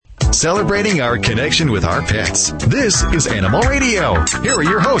celebrating our connection with our pets. This is Animal Radio. Here are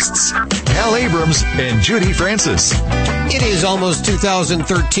your hosts, Hal Abrams and Judy Francis. It is almost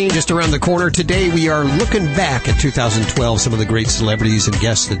 2013, just around the corner. Today we are looking back at 2012, some of the great celebrities and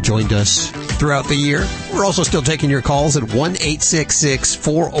guests that joined us throughout the year. We're also still taking your calls at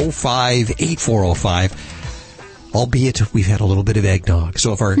 1-866-405-8405. Albeit we've had a little bit of eggnog.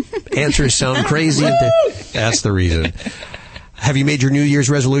 So if our answers sound crazy, that's the reason. Have you made your New Year's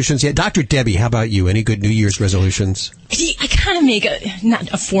resolutions yet? Dr. Debbie, how about you? Any good New Year's resolutions? I kind of make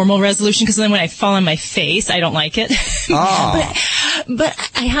not a formal resolution, because then when I fall on my face, I don't like it. But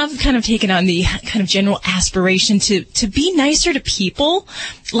I have kind of taken on the kind of general aspiration to be nicer to people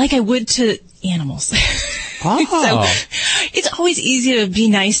like I would to animals. Oh. So it's always easy to be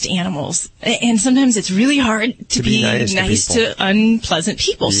nice to animals. And sometimes it's really hard to be nice to unpleasant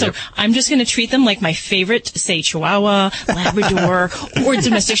people. Yep. So I'm just going to treat them like my favorite, say, Chihuahua, Labrador, or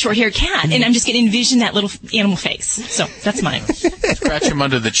domestic short-haired cat. And I'm just going to envision that little animal face. So that's mine. Scratch him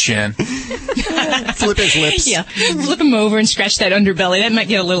under the chin. Flip his lips. Yeah. Flip him over and scratch that underbelly. That might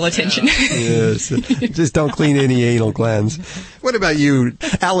get a little attention. Yes. Just don't clean any anal glands. What about you,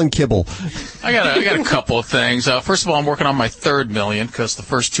 Alan Kibble? I got a couple of things. First of all, I'm working on my third million because the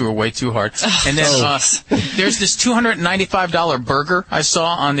first two are way too hard. And then there's this $295 burger I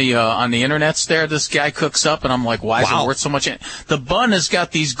saw on the internets there. This guy cooks up, and I'm like, why is it worth so much? The bun has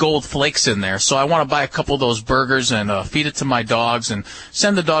got these gold flakes in there, so I want to buy a couple of those burgers and feed it to my dogs and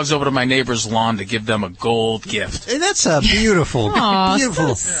send the dogs over to my neighbor's lawn to give them a gold gift. Hey, that's a beautiful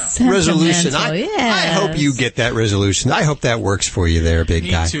resolution. I hope you get that resolution. I hope that works for you there,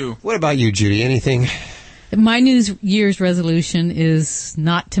 big guy. Me too. What about you, Judy? Anything? My New Year's resolution is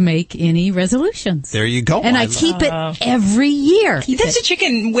not to make any resolutions. There you go. And I keep it every year. That's a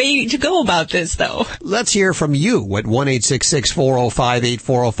chicken way to go about this, though. Let's hear from you at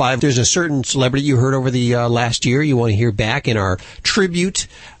 1-866-405-8405. There's a certain celebrity you heard over the last year you want to hear back in our tribute.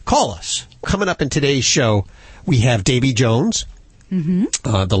 Call us. Coming up in today's show, we have Davy Jones.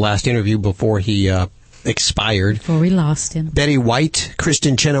 Mm-hmm. The last interview before he expired. Before we lost him. Betty White,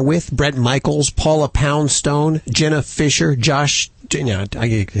 Kristen Chenoweth, Bret Michaels, Paula Poundstone, Jenna Fisher, Josh, I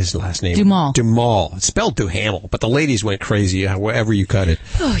get his last name. Duhamel. It's spelled Duhamel, but the ladies went crazy wherever you cut it.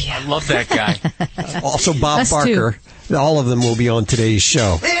 Oh, yeah. I love that guy. Also Bob Barker. Too. All of them will be on today's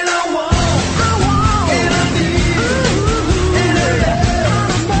show.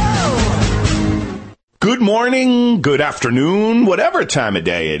 Good morning, good afternoon, whatever time of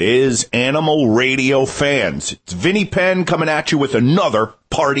day it is, Animal Radio fans. It's Vinnie Penn coming at you with another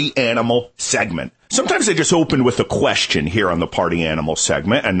Party Animal segment. Sometimes I just open with a question here on the Party Animal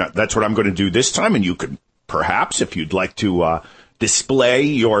segment, and that's what I'm going to do this time. And you could perhaps, if you'd like to display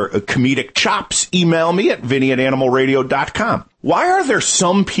your comedic chops, email me at vinny@animalradio.com. Why are there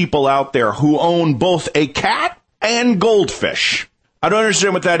some people out there who own both a cat and goldfish? I don't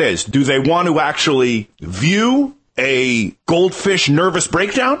understand what that is. Do they want to actually view a goldfish nervous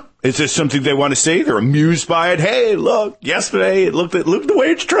breakdown? Is this something they want to see? They're amused by it. Hey, look, yesterday, look the way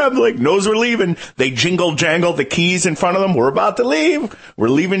it's trembling. Knows we're leaving. They jangle the keys in front of them. We're about to leave. We're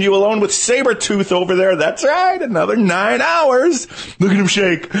leaving you alone with Sabretooth over there. That's right. Another 9 hours. Look at him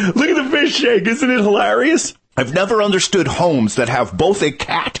shake. Look at the fish shake. Isn't it hilarious? I've never understood homes that have both a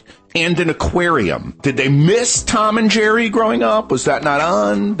cat and an aquarium. Did they miss Tom and Jerry growing up? Was that not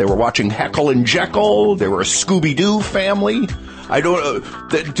on? They were watching Heckle and Jekyll. They were a Scooby-Doo family. I don't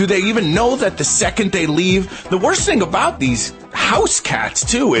do they even know that the second they leave? The worst thing about these house cats,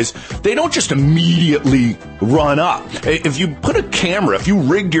 too, is they don't just immediately run up. If you put a camera, if you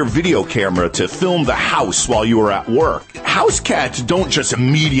rigged your video camera to film the house while you were at work, house cats don't just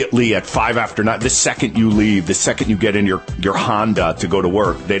immediately at 5 after 9, the second you leave, the second you get in your Honda to go to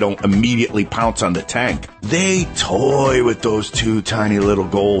work, they don't immediately pounce on the tank. They toy with those two tiny little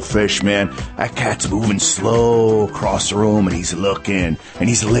goldfish, man. That cat's moving slow across the room, and he's looking, and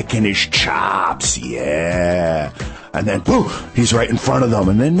he's licking his chops, yeah. And then, boom, he's right in front of them.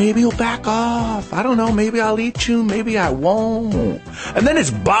 And then maybe he'll back off. I don't know. Maybe I'll eat you. Maybe I won't. And then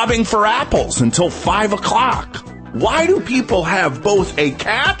it's bobbing for apples until 5 o'clock. Why do people have both a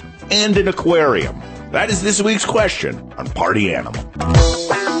cat and an aquarium? That is this week's question on Party Animal.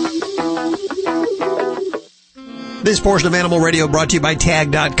 This portion of Animal Radio brought to you by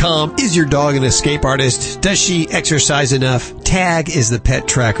Tag.com. Is your dog an escape artist? Does she exercise enough? Tag is the pet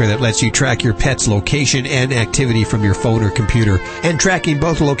tracker that lets you track your pet's location and activity from your phone or computer. And tracking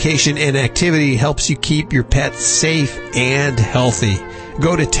both location and activity helps you keep your pet safe and healthy.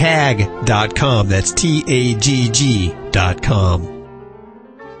 Go to Tag.com. That's TAGG.com.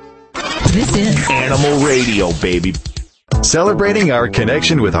 This is Animal Radio, baby. celebrating our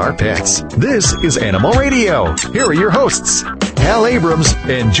connection with our pets. This is Animal Radio. Here are your hosts, Hal Abrams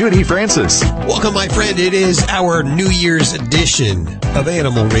and Judy Francis. Welcome, my friend. It is our New Year's edition of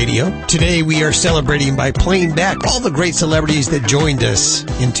Animal Radio. Today we are celebrating by playing back all the great celebrities that joined us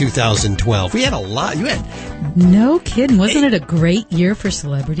in 2012. We had a lot. No kidding. Wasn't it a great year for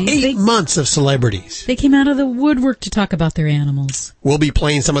celebrities? 8 months of celebrities. They came out of the woodwork to talk about their animals. We'll be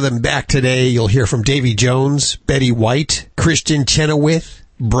playing some of them back today. You'll hear from Davy Jones, Betty White, Christian Chenoweth,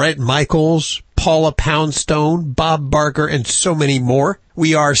 Bret Michaels, Paula Poundstone, Bob Barker, and so many more.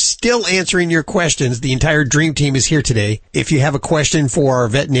 We are still answering your questions. The entire Dream Team is here today. If you have a question for our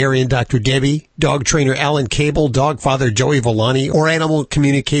veterinarian, Dr. Debbie, dog trainer Alan Cable, dog father Joey Villani, or animal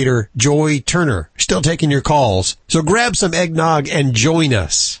communicator Joy Turner, still taking your calls. So grab some eggnog and join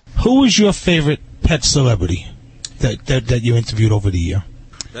us. Who was your favorite pet celebrity that you interviewed over the year?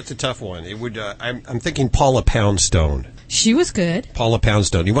 That's a tough one. It would. I'm thinking Paula Poundstone. She was good. Paula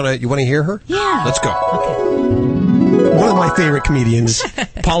Poundstone. You want to hear her? Yeah. Let's go. Okay. One of my favorite comedians,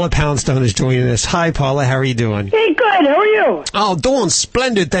 Paula Poundstone, is joining us. Hi, Paula. How are you doing? Hey, good. How are you? Oh, doing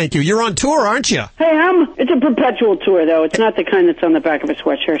splendid, thank you. You're on tour, aren't you? Hey, it's a perpetual tour, though. It's not the kind that's on the back of a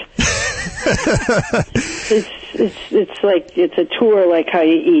sweatshirt. It's a tour like how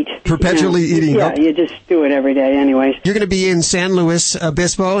you eat. Perpetually eating. Yeah, you just do it every day anyways. You're going to be in San Luis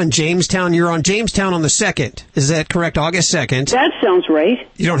Obispo and Jamestown. You're on Jamestown on the 2nd. Is that correct? August 2nd. That sounds right.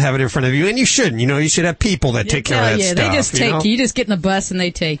 You don't have it in front of you, and you shouldn't. You should have people that take care of that stuff. They just take you. You just get in the bus and they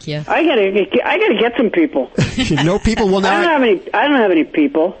take you. I gotta get some people. No people will not. I don't have any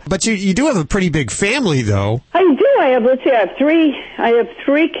people. But you do have a pretty big family, though. I do. I have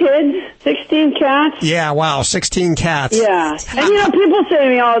three kids, 16 cats. Yeah, wow, 16 cats. Yeah. And people say to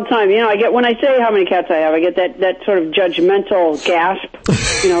me all the time, when I say how many cats I have, I get that sort of judgmental gasp.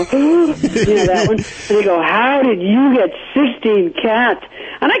 That one. And they go, "How did you get 16 cats?"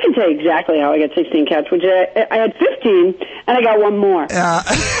 And I can tell you exactly how I got 16 cats, which I had 15, and I got one more.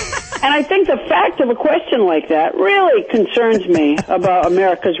 And I think the fact of a question like that really concerns me about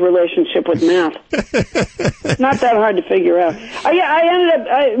America's relationship with math. Not that hard to figure out.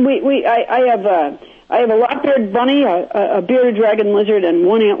 I have a lop-eared bunny, a bearded dragon lizard, and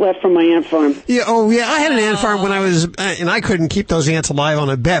one ant left from my ant farm. Yeah, I had an ant farm when I was, and I couldn't keep those ants alive on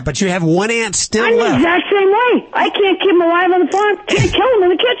a bet, but you have one ant still left. I'm the exact same way. I can't keep them alive on the farm. Can't kill them in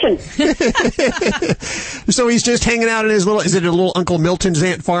the kitchen. So he's just hanging out in his is it a little Uncle Milton's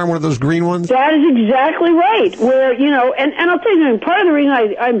ant farm, one of those green ones? That is exactly right. Where, and I'll tell you, part of the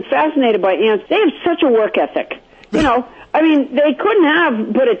reason I'm fascinated by ants, they have such a work ethic. They couldn't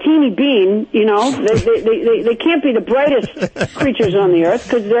have but a teeny bean, They can't be the brightest creatures on the earth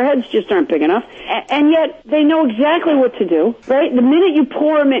because their heads just aren't big enough. And yet they know exactly what to do, right? The minute you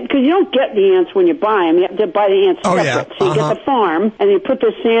pour them in, because you don't get the ants when you buy them. You have to buy the ants separate. Yeah. So you get the farm, and you put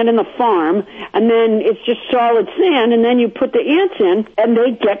the sand in the farm, and then it's just solid sand, and then you put the ants in, and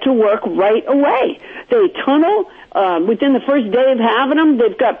they get to work right away. They tunnel. Within the first day of having them,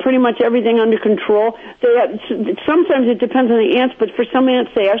 they've got pretty much everything under control. Sometimes it depends on the ants, but for some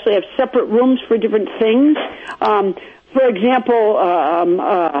ants, they actually have separate rooms for different things. For example,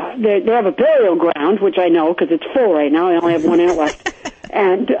 they have a burial ground, which I know because it's full right now. I only have one ant left.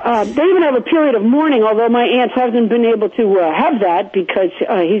 And they even have a period of mourning, although my aunt hasn't been able to have that because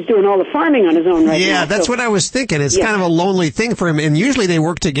he's doing all the farming on his own right now. Yeah, that's what I was thinking. It's kind of a lonely thing for him, and usually they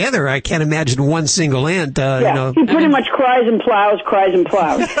work together. I can't imagine one single ant, he pretty much cries and plows.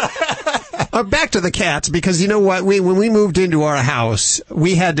 Back to the cats, because you know what? When we moved into our house,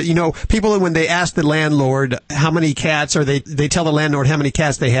 we had, people, when they ask the landlord how many cats, or they tell the landlord how many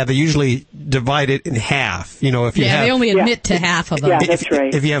cats they have, they usually divide it in half. They only admit to half of them. Yeah, that's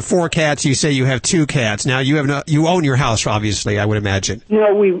right. If you have 4 cats, you say you have 2 cats. Now you own your house, obviously, I would imagine.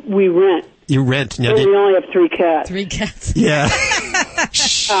 No, we rent. You rent. Now, we only have 3 cats. 3 cats. Yeah.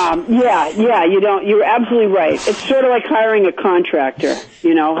 You're absolutely right. It's sort of like hiring a contractor.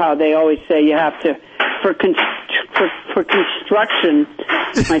 You know how they always say you have to, for construction.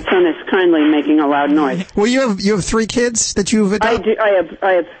 My son is kindly making a loud noise. Well, you have 3 kids that you've adopted? I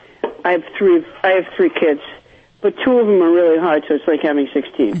have 3 kids, but 2 of them are really hard, so it's like having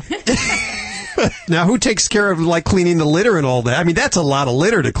 16. Now, who takes care of, cleaning the litter and all that? I mean, that's a lot of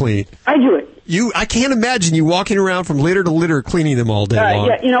litter to clean. I do it. I can't imagine you walking around from litter to litter cleaning them all day long.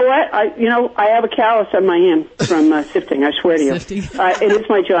 Yeah, you know what? I have a callus on my hand from sifting, I swear to you. Sifting. It is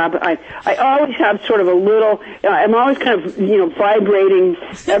my job. I always have sort of a little, I'm always kind of, vibrating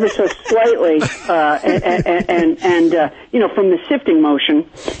ever so slightly, and from the sifting motion.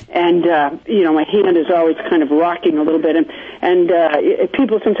 And, my hand is always kind of rocking a little bit. And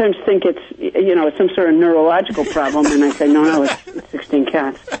people sometimes think it's some sort of neurological problem. And I say, no, it's 16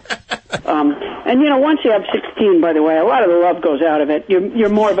 cats. Once you have 16, by the way, a lot of the love goes out of it. You're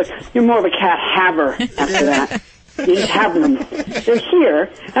more of a cat haver after that. You just have them. They're here,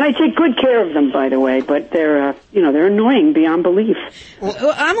 and I take good care of them, by the way. But they're annoying beyond belief.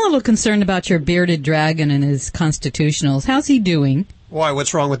 Well, I'm a little concerned about your bearded dragon and his constitutionals. How's he doing? Why?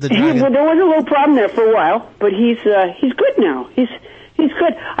 What's wrong with the dragon? Well, there was a little problem there for a while, but he's good now. He's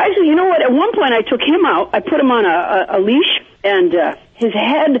good. Actually, you know what? At one point, I took him out. I put him on a leash, and his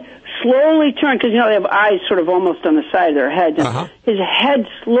head slowly turned, because they have eyes sort of almost on the side of their heads. And his head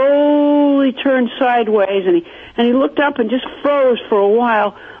slowly turned sideways, and he looked up and just froze for a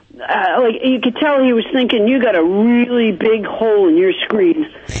while. Like you could tell he was thinking, "You got a really big hole in your screen."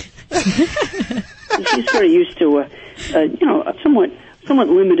 He's sort of used to a somewhat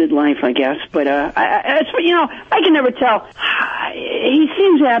limited life, I guess. But I can never tell. He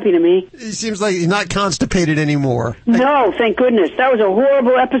seems happy to me. He seems like he's not constipated anymore. No, thank goodness. That was a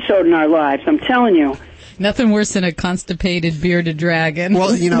horrible episode in our lives, I'm telling you. Nothing worse than a constipated bearded dragon.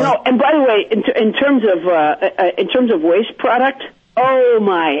 Well, No, and by the way, in terms of waste product, oh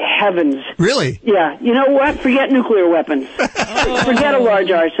my heavens. Really? Yeah. You know what? Forget nuclear weapons. Forget a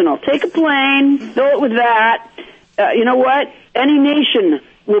large arsenal. Take a plane, fill it with that. You know what? Any nation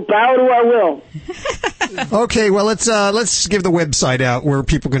will bow to our will. Okay, well let's give the website out where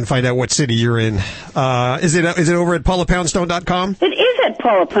people can find out what city you're in. Is it over at paulapoundstone.com? It is at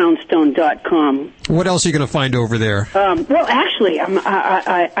paulapoundstone.com. What else are you going to find over there? Well, actually,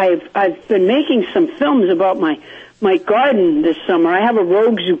 I've been making some films about my garden this summer. I have a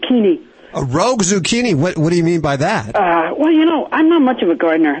rogue zucchini. A rogue zucchini? What do you mean by that? Well, I'm not much of a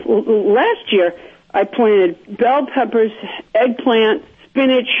gardener. Last year, I planted bell peppers, eggplant,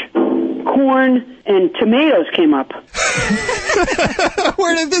 spinach, corn, and tomatoes came up.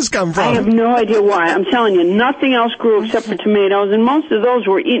 Where did this come from? I have no idea why. I'm telling you, nothing else grew except for tomatoes, and most of those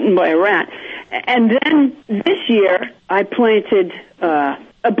were eaten by a rat. And then this year, I planted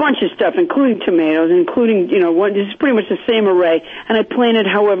a bunch of stuff, including tomatoes, including, this is pretty much the same array. And I planted,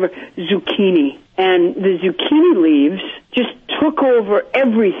 however, zucchini. And the zucchini leaves just took over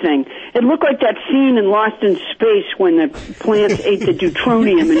everything. It looked like that scene in Lost in Space when the plants ate the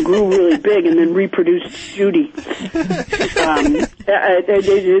deuteronium and grew really big and then reproduced Judy. They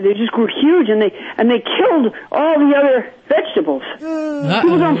just grew huge, and they killed all the other vegetables.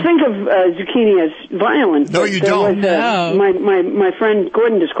 People don't think of zucchini as violent. No, you don't. No. My friend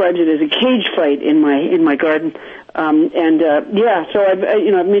Gordon describes it as a cage fight in my garden. So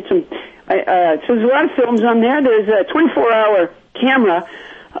I've made some. So there's a lot of films on there. There's a 24-hour camera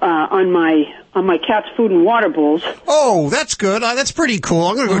on my cat's food and water bowls. Oh, that's good. That's pretty cool.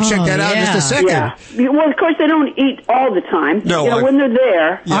 I'm going to go check that out in just a second. Yeah. Well, of course, they don't eat all the time. No. When they're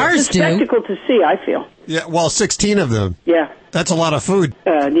there, ours it's a spectacle to see, I feel. Yeah, well, 16 of them. Yeah. That's a lot of food.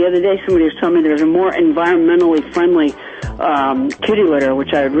 The other day, somebody was telling me there's a more environmentally friendly kitty litter,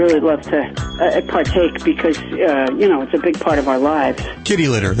 which I would really love to partake because, it's a big part of our lives. Kitty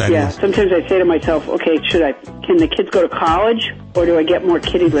litter, that is. Yeah, sometimes I say to myself, okay, can the kids go to college or do I get more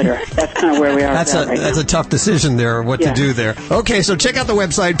kitty litter? That's kind of where we are. That's a tough decision there, what to do there. Okay, so check out the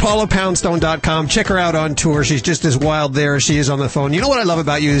website, paulapoundstone.com. Check her out on tour. She's just as wild there as she is on the phone. You know what I love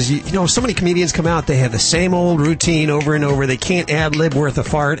about you is, so many comedians come out, they have the same old routine over and over. They can't ad-lib worth a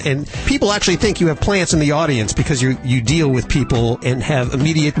fart, and people actually think you have plants in the audience because you deal with people and have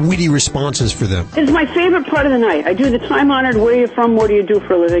immediate, witty responses for them. It's my favorite part of the night. I do the time-honored, where are you from, what do you do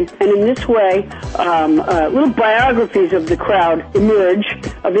for a living? And in this way, little biographies of the crowd emerge,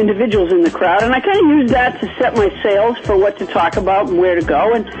 of individuals in the crowd, and I kind of use that to set my sails for what to talk about and where to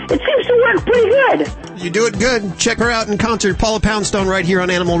go, and it seems to work pretty good. You do it good. Check her out in concert, Paula Poundstone, right here on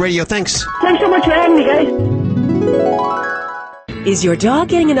Animal Radio. Thanks. Thanks so much for having me, guys. Is your dog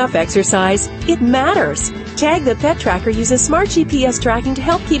getting enough exercise? It matters. Tag the Pet Tracker uses smart GPS tracking to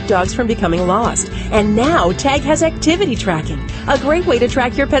help keep dogs from becoming lost. And now Tag has activity tracking, a great way to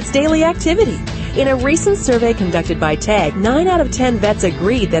track your pet's daily activity. In a recent survey conducted by Tag, 9 out of 10 vets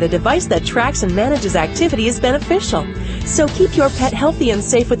agreed that a device that tracks and manages activity is beneficial. So keep your pet healthy and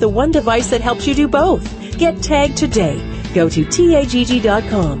safe with the one device that helps you do both. Get Tag today. Go to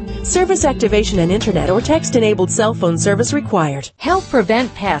TAGG.com. Service activation and internet or text-enabled cell phone service required. Help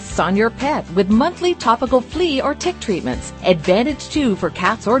prevent pests on your pet with monthly topical flea or tick treatments. Advantage 2 for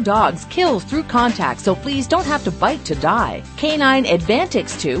cats or dogs kills through contact, so fleas don't have to bite to die. Canine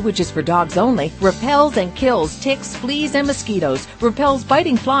Advantix 2, which is for dogs only, repels and kills ticks, fleas, and mosquitoes, repels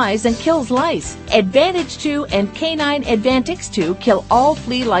biting flies, and kills lice. Advantage 2 and Canine Advantix 2 kill all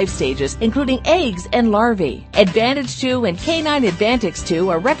flea life stages, including eggs and larvae. Advantage 2 and Canine Advantix 2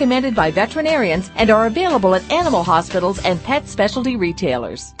 are recommended by veterinarians and are available at animal hospitals and pet specialty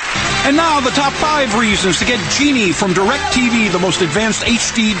retailers. And now the top 5 reasons to get Genie from DirecTV, the most advanced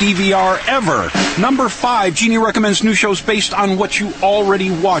HD DVR ever. Number 5, Genie recommends new shows based on what you already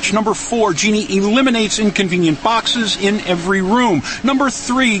watch. Number 4, Genie eliminates inconvenient boxes in every room. Number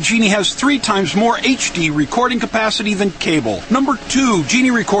 3, Genie has 3 times more HD recording capacity than cable. Number 2, Genie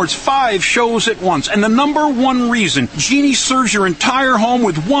records 5 shows at once. And the number 1 reason, Genie serves your entire home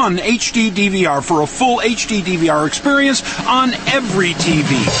with one HD DVR for a full HD DVR experience on every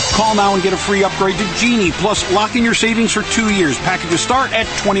TV. Call now and get a free upgrade to Genie, plus lock in your savings for 2 years. Packages start at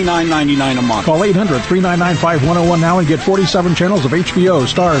 $29.99 a month. Call 800-399-5101 now and get 47 channels of HBO,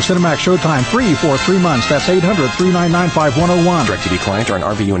 Starz, Cinemax, Showtime free for 3 months. That's 800-399-5101. DirecTV client or an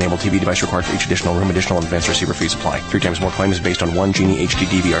RVU-enabled TV device required for each additional room. Additional advanced receiver fees apply. 3 times more claim is based on one Genie HD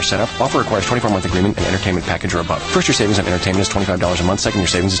DVR setup. Offer requires 24-month agreement and entertainment package or above. First year savings on entertainment is $25 a month. Second year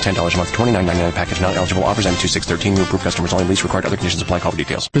savings is $10 a month. $29.99 package not eligible. Offers end 2613. New approved customers only. Lease required. Other conditions apply. Call for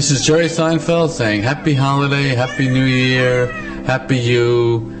details. This is Jerry Seinfeld saying Happy Holiday, Happy New Year, Happy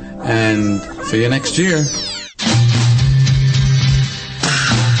You, and see you next year.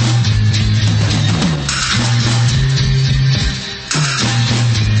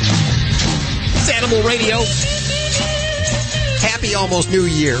 It's Animal Radio. Happy almost New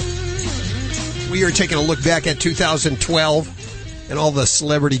Year. We are taking a look back at 2012 and all the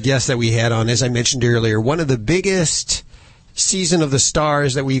celebrity guests that we had on. As I mentioned earlier, one of the biggest season of the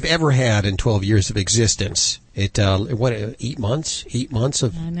stars that we've ever had in 12 years of existence. It 8 months? 8 months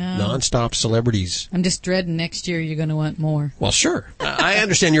of nonstop celebrities. I'm just dreading next year you're going to want more. Well, sure. I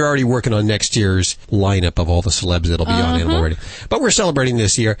understand you're already working on next year's lineup of all the celebs that'll be on Animal Radio. But we're celebrating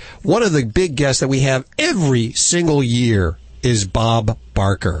this year. One of the big guests that we have every single year is Bob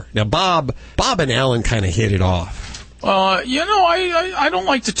Barker. Now, Bob and Alan kind of hit it off. I don't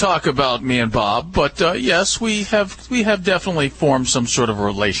like to talk about me and Bob, but yes, we have definitely formed some sort of a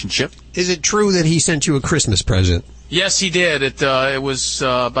relationship. Is it true that he sent you a Christmas present? Yes, he did. It was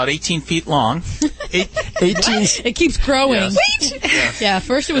about 18 feet long. 18. It keeps growing. Yes. Yeah,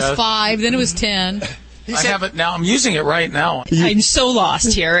 first it was 5, then it was 10. I have it now. I'm using it right now. I'm so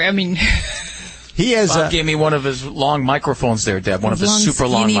lost here. I mean... Bob gave me one of his long microphones there, Deb. One of his super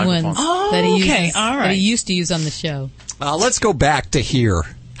long microphones. That he used to use on the show. Let's go back to hear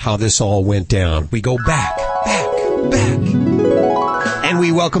how this all went down. We go back. And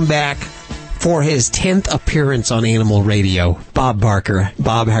we welcome back for his 10th appearance on Animal Radio, Bob Barker.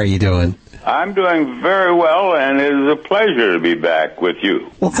 Bob, how are you doing? I'm doing very well, and it is a pleasure to be back with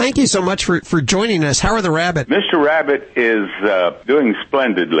you. Well, thank you so much for joining us. How are the rabbit? Mr. Rabbit is doing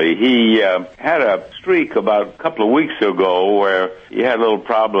splendidly. He had a streak about a couple of weeks ago where he had a little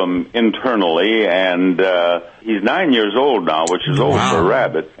problem internally, and he's 9 years old now, which is old for a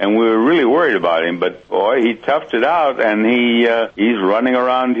rabbit, and we were really worried about him, but boy, he toughed it out, and he's running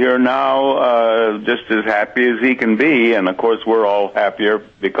around here now just as happy as he can be, and of course we're all happier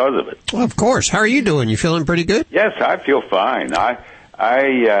because of it. Well, of course. How are you doing? You feeling pretty good? Yes, I feel fine. I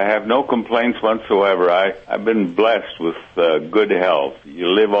have no complaints whatsoever. I've been blessed with good health. You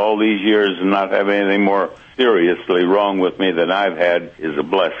live all these years and not have anything more seriously wrong with me than I've had is a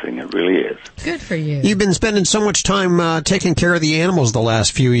blessing. It really is. Good for you. You've been spending so much time taking care of the animals the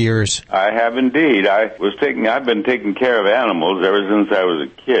last few years. I have indeed. I've been taking care of animals ever since I was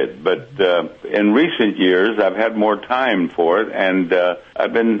a kid, but in recent years I've had more time for it, and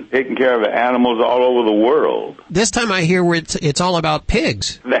I've been taking care of animals all over the world. This time I hear it's all about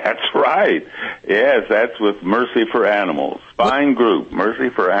pigs. That's right. Yes, that's with Mercy for Animals. Fine group, Mercy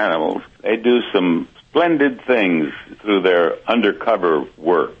for Animals. They do some splendid things through their undercover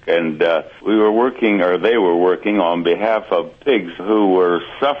work, and they were working on behalf of pigs who were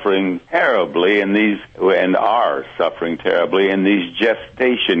suffering terribly and are suffering terribly in these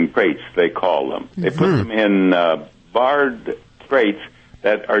gestation crates, they call them. They put them in barred crates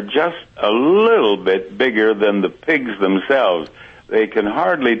that are just a little bit bigger than the pigs themselves. They can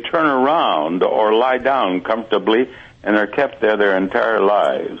hardly turn around or lie down comfortably, and are kept there their entire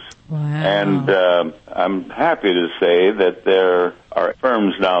lives. Wow. And I'm happy to say that there are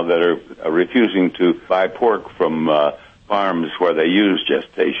firms now that are refusing to buy pork from farms where they use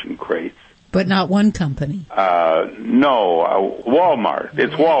gestation crates. But not one company. No, Walmart.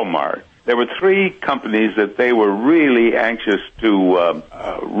 It's Walmart. There were 3 companies that they were really anxious to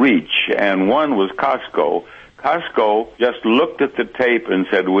reach, and one was Costco. Costco just looked at the tape and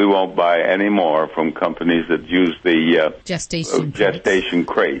said, we won't buy any more from companies that use the gestation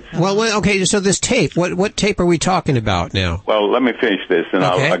crates. Well, okay, so this tape, what tape are we talking about now? Well, let me finish this, and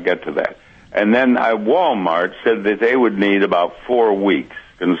I'll get to that. And then Walmart said that they would need about 4 weeks,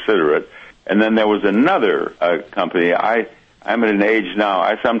 consider it. And then there was another company. I'm at an age now,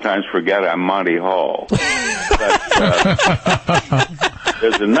 I sometimes forget I'm Monty Hall. But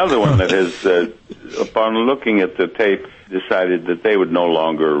there's another one that has, upon looking at the tape, decided that they would no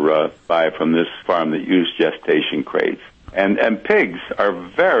longer buy from this farm that used gestation crates. And pigs are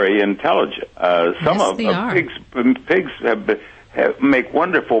very intelligent. Some of pigs make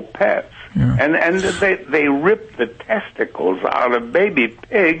wonderful pets. Yeah. And they rip the testicles out of baby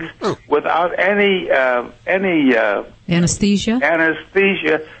pigs without any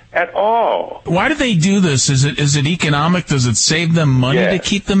anesthesia at all. Why do they do this? Is it economic? Does it save them money to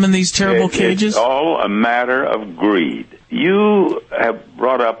keep them in these terrible cages? It's all a matter of greed. You have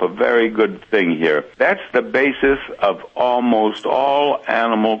brought up a very good thing here. That's the basis of almost all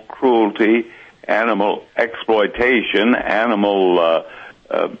animal cruelty, animal exploitation, animal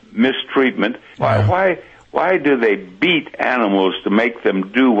mistreatment. Why do they beat animals to make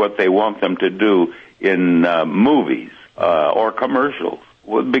them do what they want them to do in movies or commercials?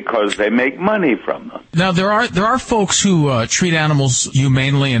 Well, because they make money from them. Now there are folks who treat animals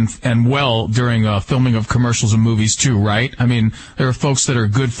humanely and well during filming of commercials and movies too, right? I mean, there are folks that are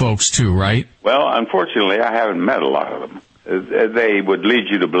good folks too, right? Well, unfortunately, I haven't met a lot of them. They would lead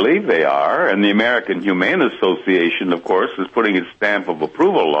you to believe they are, and the American Humane Association, of course, is putting its stamp of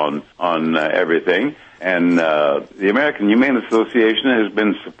approval on everything. And the American Humane Association has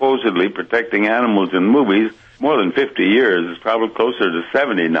been supposedly protecting animals in movies more than 50 years. It's probably closer to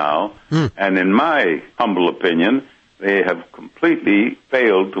 70 now. And in my humble opinion, they have completely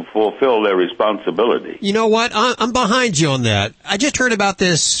failed to fulfill their responsibility. You know what? I'm behind you on that. I just heard about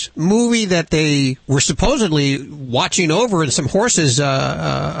this movie that they were supposedly watching over, and some horses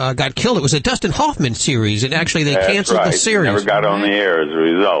got killed. It was a Dustin Hoffman series, and actually they canceled the series. It never got on the air as a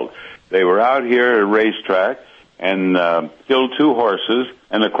result. They were out here at a racetrack and killed 2 horses,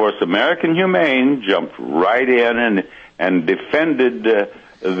 and of course American Humane jumped right in and defended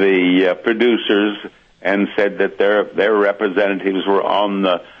the producers and said that their representatives were on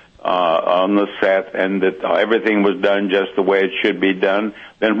the set and that everything was done just the way it should be done.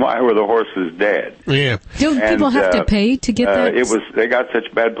 Then why were the horses dead? Yeah. Don't people have to pay to get that? They got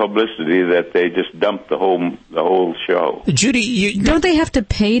such bad publicity that they just dumped the whole show. Judy, don't they have to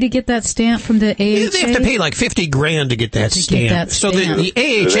pay to get that stamp from the AHA? They have to pay like $50,000 to get that stamp. So the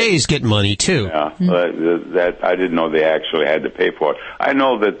AHAs get money too. Yeah, that I didn't know they actually had to pay for it. I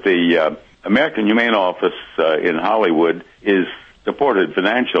know that the American Humane Office in Hollywood is supported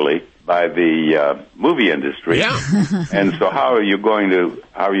financially by the movie industry. Yeah. And so how are you going to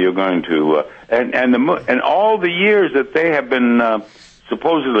and all the years that they have been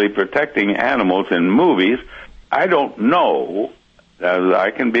supposedly protecting animals in movies, I don't know.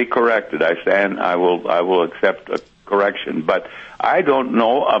 I can be corrected. I will accept a correction, but I don't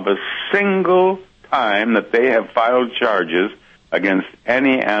know of a single time that they have filed charges against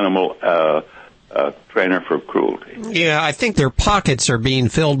any animal trainer for cruelty. Yeah, I think their pockets are being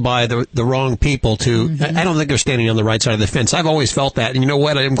filled by the wrong people too. Mm-hmm. I don't think they're standing on the right side of the fence. I've always felt that, and you know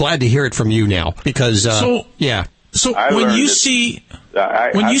what? I'm glad to hear it from you now because yeah. So when you see,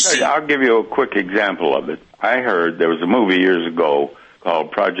 I'll give you a quick example of it. I heard there was a movie years ago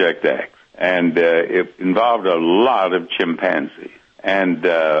called Project X, and it involved a lot of chimpanzees. And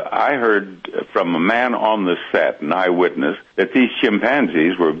I heard from a man on the set, an eyewitness, that these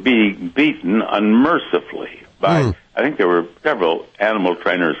chimpanzees were being beaten unmercifully by, I think there were several animal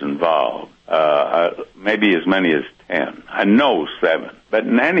trainers involved, maybe as many as 10. I know 7. But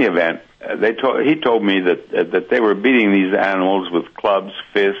in any event, he told me that they were beating these animals with clubs,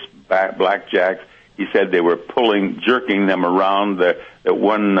 fists, blackjacks. He said they were jerking them around. That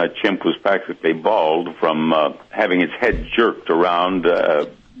one chimp was practically bald from having its head jerked around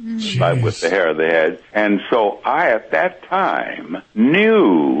with the hair of the head. And so I, at that time,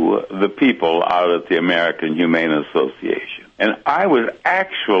 knew the people out at the American Humane Association. And I was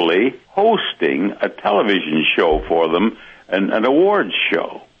actually hosting a television show for them, an awards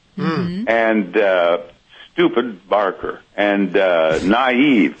show. Mm-hmm. And stupid Barker and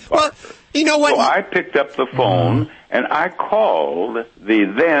naive Barker. Well, you know what? So I picked up the phone and I called the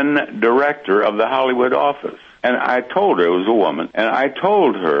then director of the Hollywood office. And I told her, it was a woman, and I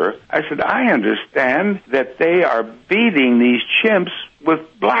told her, I said, I understand that they are beating these chimps with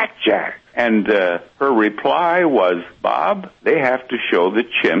blackjack. And her reply was, Bob, they have to show the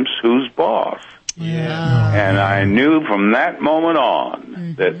chimps who's boss. Yeah. And I knew from that moment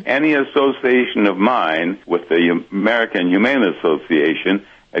on that any association of mine with the American Humane Association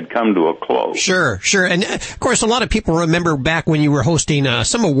had come to a close. Sure. And, of course, a lot of people remember back when you were hosting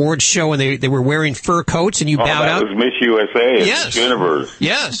some awards show and they were wearing fur coats and you bowed out. That was Miss USA, yes. Miss Universe.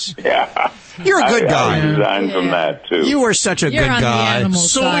 Yes. Yeah. You're a good guy. I resigned from that, too. You are such a good guy.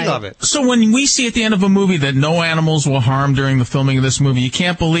 So I love it. So when we see at the end of a movie that no animals were harmed during the filming of this movie, you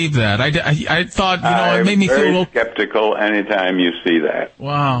can't believe that. I thought, it made me feel a little skeptical anytime you see that.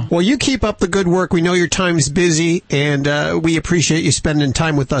 Wow. Well, you keep up the good work. We know your time's busy, and we appreciate you spending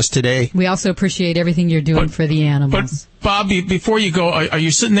time with us today. We also appreciate everything you're doing for the animals. But, Bob, before you go, are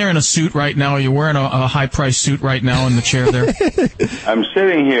you sitting there in a suit right now? Are you wearing a high-priced suit right now in the chair there? I'm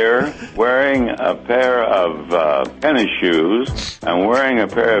sitting here wearing a pair of tennis shoes. I'm wearing a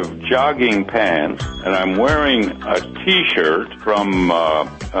pair of jogging pants, and I'm wearing a T-shirt from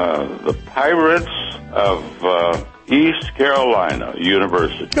the Pirates of East Carolina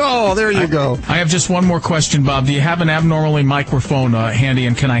University. Oh, there you go. I have just one more question, Bob. Do you have an abnormally microphone handy,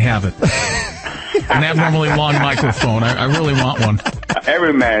 and can I have it? An abnormally long microphone. I really want one.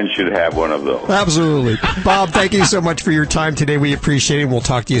 Every man should have one of those. Absolutely. Bob, thank you so much for your time today. We appreciate it, and we'll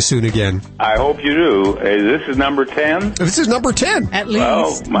talk to you soon again. I hope you do. This is number 10? This is number 10. At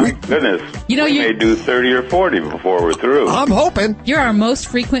least. Oh, my goodness. We may do 30 or 40 before we're through. I'm hoping. You're our most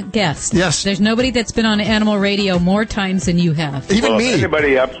frequent guest. Yes. There's nobody that's been on Animal Radio more times than you have. Even me. If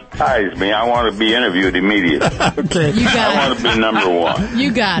anybody upties me, I want to be interviewed immediately. Okay. You got I want to be number one.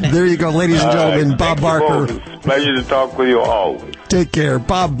 You got it. There you go, ladies and gentlemen. Bob Barker. It's a pleasure to talk with you always. Take care.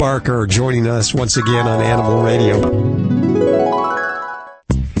 Bob Barker joining us once again on Animal Radio.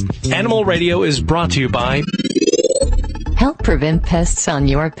 Animal Radio is brought to you by... Help prevent pests on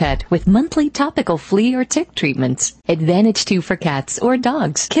your pet with monthly topical flea or tick treatments. Advantage 2 for cats or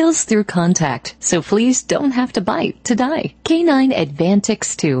dogs. Kills through contact, so fleas don't have to bite to die. Canine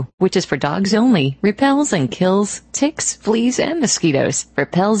Advantix 2, which is for dogs only, repels and kills ticks, fleas, and mosquitoes.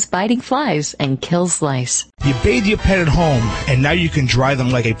 Repels biting flies and kills lice. You bathe your pet at home, and now you can dry them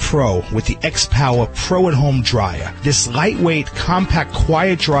like a pro with the X-Power Pro at Home Dryer. This lightweight, compact,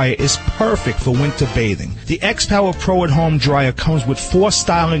 quiet dryer is perfect for winter bathing. The X-Power Pro at Home Dryer comes with 4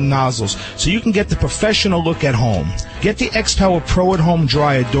 styling nozzles, so you can get the professional look at home. Get the X-Power Pro at Home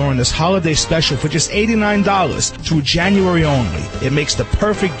Dryer during this holiday special for just $89 through January only. It makes the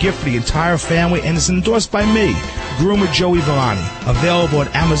perfect gift for the entire family and is endorsed by me, Groomer Joey Villani. Available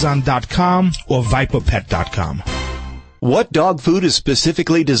at Amazon.com or ViperPet.com. What dog food is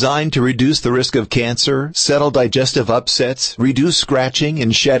specifically designed to reduce the risk of cancer, settle digestive upsets, reduce scratching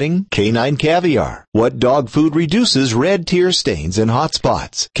and shedding? Canine Caviar. What dog food reduces red tear stains and hot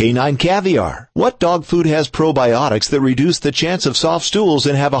spots? Canine Caviar. What dog food has probiotics that reduce the chance of soft stools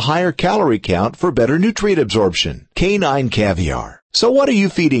and have a higher calorie count for better nutrient absorption? Canine Caviar. So what are you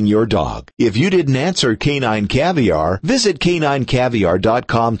feeding your dog? If you didn't answer Canine Caviar, visit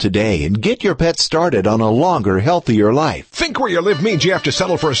caninecaviar.com today and get your pet started on a longer, healthier life. Think where you live means you have to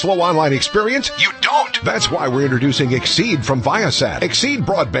settle for a slow online experience? You don't! That's why we're introducing Exceed from Viasat. Exceed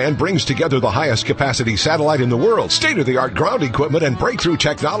Broadband brings together the highest capacity satellite in the world, state-of-the-art ground equipment, and breakthrough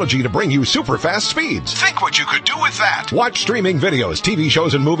technology to bring you super fast speeds. Think what you could do with that! Watch streaming videos, TV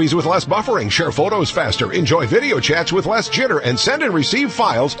shows, and movies with less buffering, share photos faster, enjoy video chats with less jitter, and send and receive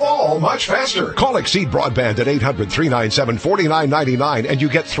files all much faster. Call Exceed Broadband at 800-397-4999 and you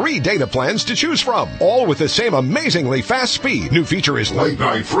get 3 data plans to choose from, all with the same amazingly fast speed. New feature is Late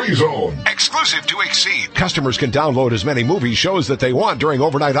Night Free Zone, exclusive to Exceed. Customers can download as many movie shows that they want during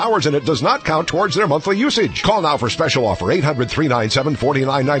overnight hours, and it does not count towards their monthly usage. Call now for special offer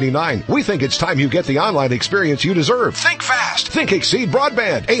 800-397-4999. We think it's time you get the online experience you deserve. Think fast. Think Exceed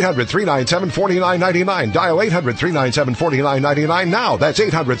Broadband. 800-397-4999. Dial 800-397-4999 now. That's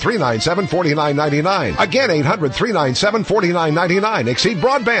 800-397-4999. Again, 800-397-4999. Exceed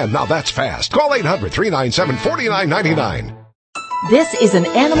Broadband. Now that's fast. Call 800-397-4999. This is an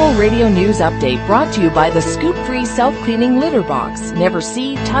Animal Radio News Update brought to you by the Scoop-Free Self-Cleaning Litter Box. Never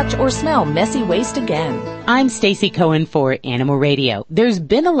see, touch, or smell messy waste again. I'm Stacey Cohen for Animal Radio. There's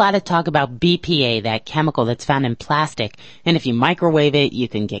been a lot of talk about BPA, that chemical that's found in plastic. And if you microwave it, you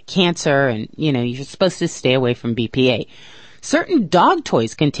can get cancer, and, you're supposed to stay away from BPA. Certain dog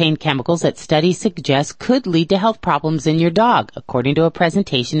toys contain chemicals that studies suggest could lead to health problems in your dog, according to a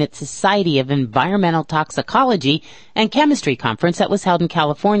presentation at Society of Environmental Toxicology and Chemistry conference that was held in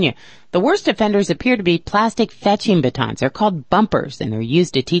California. The worst offenders appear to be plastic fetching batons. They're called bumpers, and they're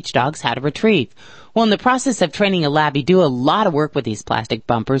used to teach dogs how to retrieve. Well, in the process of training a lab, you do a lot of work with these plastic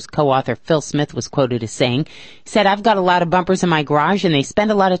bumpers. Co-author Phil Smith was quoted as saying, he said, "I've got a lot of bumpers in my garage, and they spend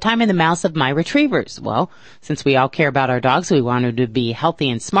a lot of time in the mouths of my retrievers." Well, since we all care about our dogs, we wanted to be healthy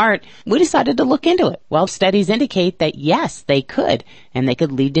and smart, we decided to look into it. Well, studies indicate that, yes, they could, and they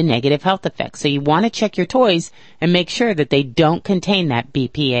could lead to negative health effects. So you want to check your toys and make sure that they don't contain that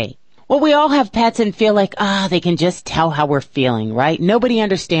BPA. Well, we all have pets and feel like, they can just tell how we're feeling, right? Nobody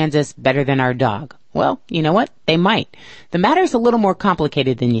understands us better than our dog. Well, you know what? They might. The matter's a little more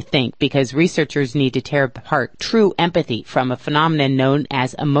complicated than you think because researchers need to tear apart true empathy from a phenomenon known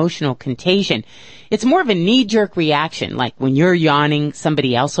as emotional contagion. It's more of a knee-jerk reaction, like when you're yawning,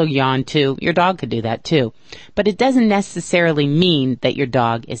 somebody else will yawn too. Your dog could do that too. But it doesn't necessarily mean that your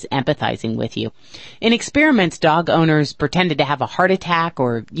dog is empathizing with you. In experiments, dog owners pretended to have a heart attack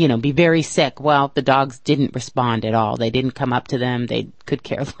or, be very sick. Well, the dogs didn't respond at all. They didn't come up to them. They could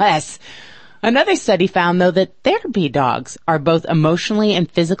care less. Another study found, though, that therapy dogs are both emotionally and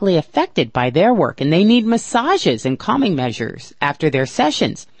physically affected by their work, and they need massages and calming measures after their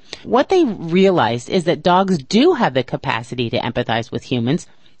sessions. What they realized is that dogs do have the capacity to empathize with humans,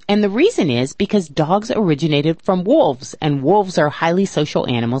 and the reason is because dogs originated from wolves, and wolves are highly social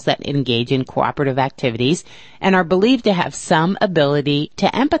animals that engage in cooperative activities and are believed to have some ability to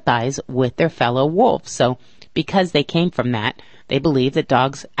empathize with their fellow wolves. So, because they came from that, they believe that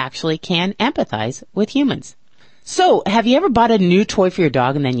dogs actually can empathize with humans. So, have you ever bought a new toy for your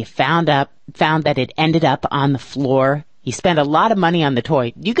dog and then you found that it ended up on the floor? You spent a lot of money on the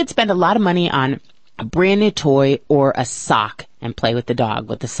toy. You could spend a lot of money on a brand new toy or a sock and play with the dog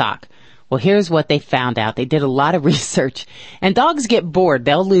with the sock. Well, here's what they found out. They did a lot of research, and dogs get bored.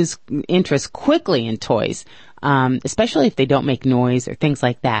 They'll lose interest quickly in toys, especially if they don't make noise or things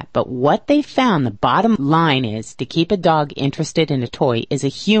like that. But what they found, the bottom line is, to keep a dog interested in a toy is a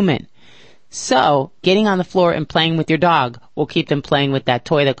human. So, getting on the floor and playing with your dog will keep them playing with that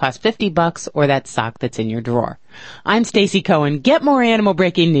toy that costs $50 or that sock that's in your drawer. I'm Stacey Cohen. Get more animal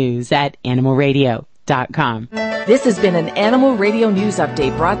breaking news at animalradio.com. This has been an Animal Radio News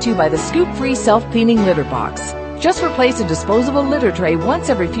Update brought to you by the Scoop Free Self-Cleaning Litter Box. Just replace a disposable litter tray once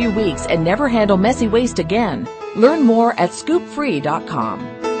every few weeks and never handle messy waste again. Learn more at scoopfree.com.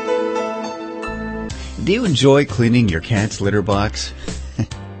 Do you enjoy cleaning your cat's litter box?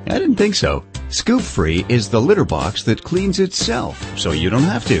 I didn't think so. Scoop Free is the litter box that cleans itself, so you don't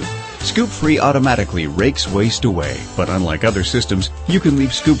have to. Scoop Free automatically rakes waste away, but unlike other systems, you can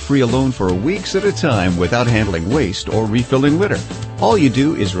leave Scoop Free alone for weeks at a time without handling waste or refilling litter. All you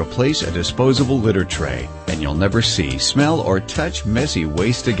do is replace a disposable litter tray, and you'll never see, smell, or touch messy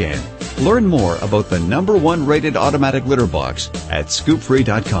waste again. Learn more about the #1 rated automatic litter box at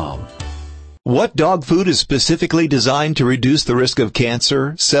scoopfree.com. What dog food is specifically designed to reduce the risk of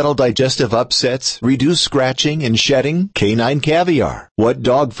cancer, settle digestive upsets, reduce scratching and shedding? Canine Caviar. What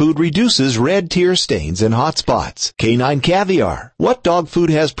dog food reduces red tear stains and hot spots? Canine Caviar. What dog food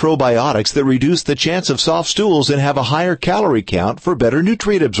has probiotics that reduce the chance of soft stools and have a higher calorie count for better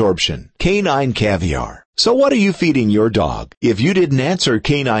nutrient absorption? Canine Caviar. So what are you feeding your dog? If you didn't answer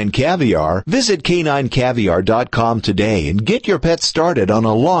Canine Caviar, visit caninecaviar.com today and get your pet started on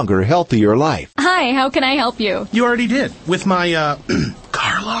a longer, healthier life. Hi, how can I help you? You already did. With my,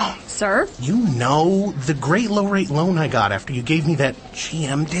 car loan. Sir? You know, the great low-rate loan I got after you gave me that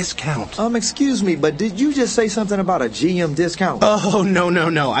GM discount. Excuse me, but did you just say something about a GM discount? Oh,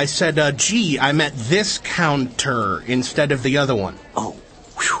 no. I said, I meant this counter instead of the other one. Oh.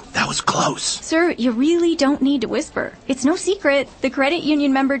 Whew, that was close. Sir, you really don't need to whisper. It's no secret. The credit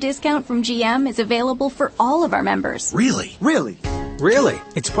union member discount from GM is available for all of our members. Really? Really.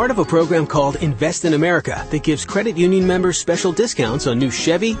 It's part of a program called Invest in America that gives credit union members special discounts on new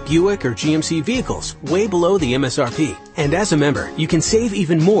Chevy, Buick, or GMC vehicles way below the MSRP. And as a member, you can save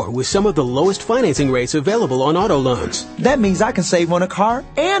even more with some of the lowest financing rates available on auto loans. That means I can save on a car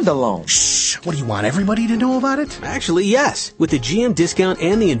and a loan. Shh! What do you want everybody to know about it? Actually, yes. With the GM discount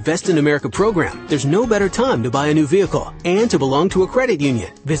and the Invest in America program, there's no better time to buy a new vehicle and to belong to a credit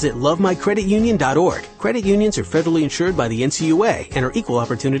union. Visit lovemycreditunion.org. Credit unions are federally insured by the NCUA and are equal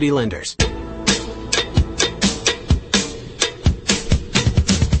opportunity lenders.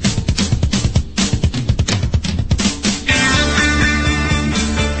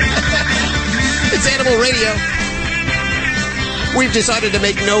 It's Animal Radio. We've decided to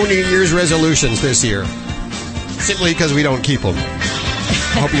make no New Year's resolutions this year, simply because we don't keep them.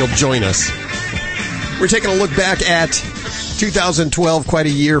 I hope you'll join us. We're taking a look back at 2012, quite a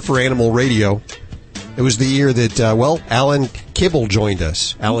year for Animal Radio. It was the year that, Alan Kibble joined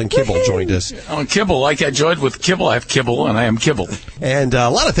us. Alan Kibble joined us. Alan Kibble, like I joined with Kibble. I have Kibble, and I am Kibble. And a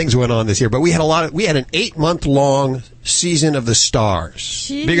lot of things went on this year, but we had an 8-month-long season of the Stars.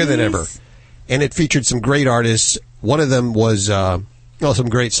 Jeez. Bigger than ever. And it featured some great artists. One of them was, some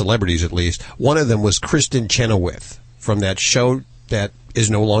great celebrities at least. One of them was Kristen Chenoweth from that show that is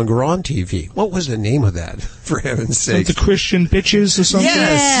no longer on TV. What was the name of that, for heaven's sake? The Christian Bitches or something?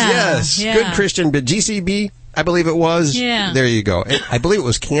 Yes. Yeah. Good Christian Bitch. GCB, I believe it was. Yeah. There you go. I believe it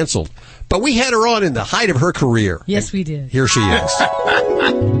was canceled. But we had her on in the height of her career. Yes, we did. Here she is.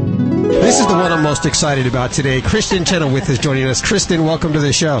 This is the one I'm most excited about today. Kristen Chenoweth is joining us. Kristen, welcome to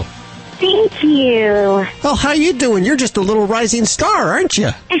the show. Thank you. Oh, how you doing? You're just a little rising star, aren't you?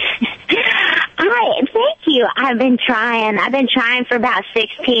 Hi, thank you. I've been trying for about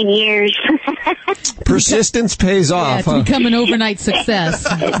 16 years. Persistence pays off. It's become an overnight success.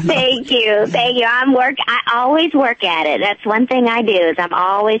 Thank you. I always work at it. That's one thing I do, is I'm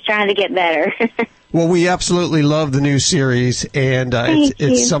always trying to get better. Well, we absolutely love the new series, and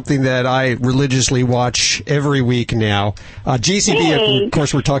it's something that I religiously watch every week now. GCB, of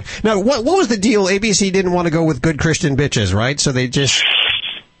course, we're talking. Now, what was the deal? ABC didn't want to go with Good Christian Bitches, right? So they just...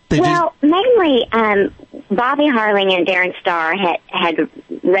 mainly, Bobby Harling and Darren Star had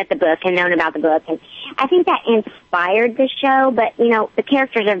read the book and known about the book, and I think that inspired the show, but, the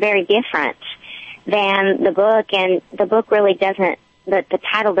characters are very different than the book, and the book really doesn't, the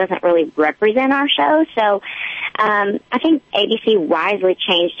title doesn't really represent our show, so I think ABC wisely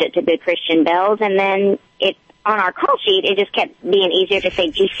changed it to Good Christian Bells, and then on our call sheet, it just kept being easier to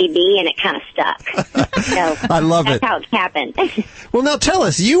say GCB, and it kind of stuck. So I love it. That's how it happened. Well, now tell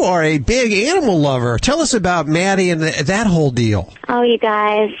us, you are a big animal lover. Tell us about Maddie and that whole deal. Oh, you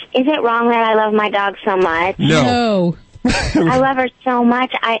guys, is it wrong that I love my dog so much? No. I love her so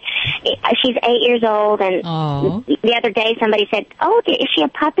much. She's 8 years old, and the other day somebody said, "Oh, is she a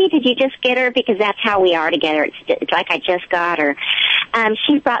puppy? Did you just get her?" Because that's how we are together. It's like I just got her.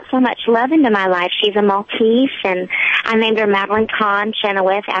 She's brought so much love into my life. She's a Maltese, and I named her Madeline Kahn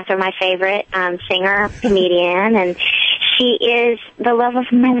Chenoweth after my favorite singer, comedian, and she is the love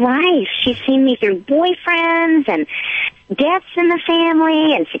of my life. She's seen me through boyfriends and deaths in the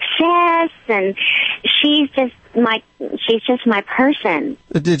family and success, and she's just my person.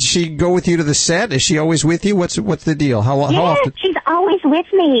 Did she go with you to the set? Is she always with you? What's the deal? How often? She's always with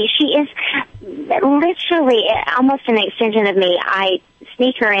me. She is literally almost an extension of me. I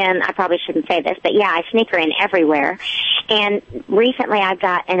sneak her in. I probably shouldn't say this, but yeah, I sneak her in everywhere. And recently I've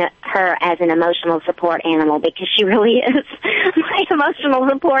got her as an emotional support animal, because she really is my emotional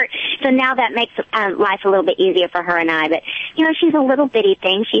support. So now that makes life a little bit easier for her and I. But, she's a little bitty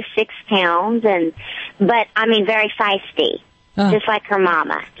thing. She's 6 pounds, but very feisty. Just like her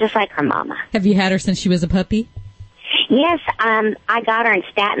mama. Have you had her since she was a puppy? Yes, I got her in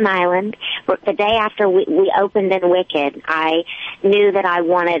Staten Island. The day after we opened in Wicked, I knew that I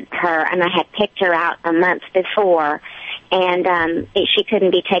wanted her, and I had picked her out a month before, and she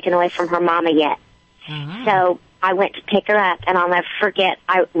couldn't be taken away from her mama yet. Uh-huh. So I went to pick her up, and I'll never forget,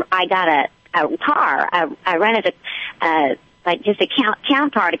 I got a car. I rented just a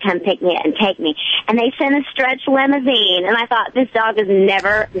count car to come pick me and take me. And they sent a stretch limousine, and I thought, this dog is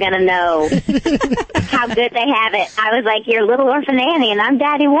never going to know how good they have it. I was like, you're little orphan Annie, and I'm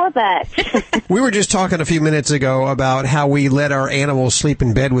Daddy Warbucks. We were just talking a few minutes ago about how we let our animals sleep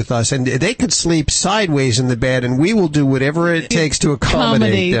in bed with us, and they could sleep sideways in the bed, and we will do whatever it takes to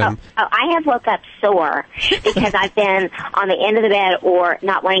accommodate them. Oh, I have woke up sore because I've been on the end of the bed or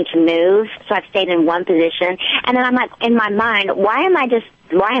not wanting to move, so I've stayed in one position. And then I'm like, in my mind, why am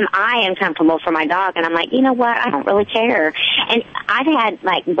I uncomfortable for my dog? And I'm like, you know what? I don't really care. And I've had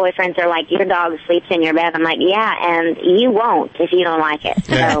boyfriends that are like, your dog sleeps in your bed. I'm like, yeah, and you won't if you don't like it.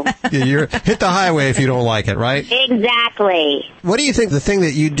 So. You're hit the highway if you don't like it, right? Exactly. What do you think the thing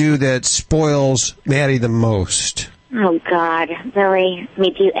that you do that spoils Maddie the most? Oh, God, really?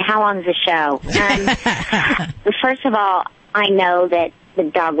 How long is the show? First of all, I know that the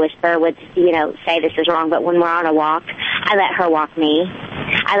dog whisperer would, say this is wrong, but when we're on a walk, I let her walk me.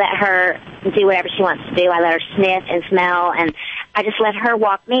 I let her do whatever she wants to do. I let her sniff and smell, and I just let her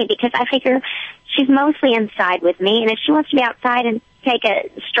walk me, because I figure she's mostly inside with me, and if she wants to be outside and take a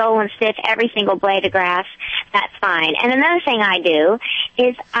stroll and sniff every single blade of grass, that's fine. And another thing I do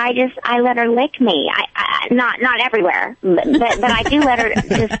is I let her lick me. Not everywhere, but I do let her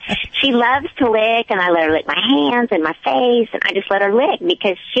she loves to lick, and I let her lick my hands and my face, and I just let her lick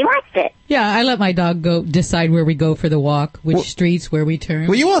because she likes it. Yeah, I let my dog decide where we go for the walk, which streets, where we turn.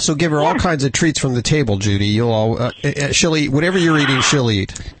 Well, you also give her all kinds of treats from the table, Judy. She'll eat whatever you're eating, she'll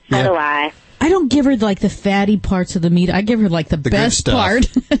eat. So do I. I don't give her like the fatty parts of the meat. I give her like the best part.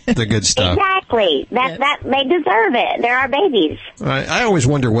 The good stuff. Exactly. That they deserve it. They're our babies. I always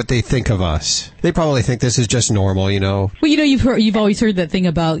wonder what they think of us. They probably think this is just normal, you know. Well, you've always heard that thing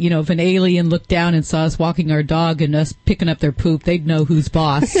about, if an alien looked down and saw us walking our dog and us picking up their poop, they'd know who's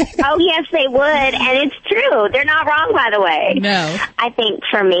boss. Oh, yes, they would. And it's true. They're not wrong, by the way. No. I think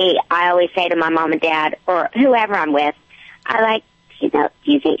for me, I always say to my mom and dad or whoever I'm with,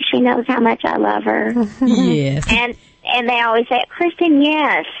 do you think she knows how much I love her? Yes. And they always say, Kristen,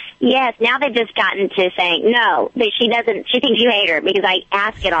 yes. Yes. Now they've just gotten to saying, no, that she doesn't, she thinks you hate her because I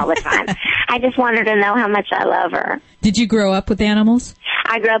ask it all the time. I just want her to know how much I love her. Did you grow up with animals?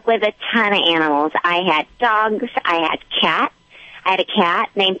 I grew up with a ton of animals. I had dogs. I had cats. I had a cat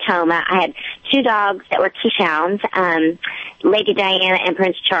named Toma. I had 2 dogs that were Keeshonds, Lady Diana and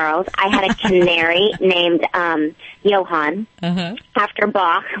Prince Charles. I had a canary named Johann, after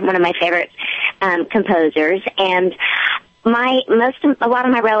Bach, one of my favorite composers. And a lot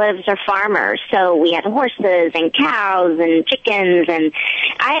of my relatives are farmers, so we had horses and cows and chickens. And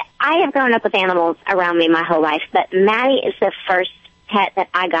I have grown up with animals around me my whole life, but Maddie is the first pet that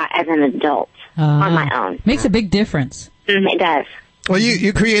I got as an adult on my own. Makes a big difference. It does. Well,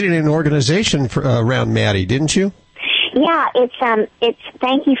 you created an organization around Maddie, didn't you? Yeah, it's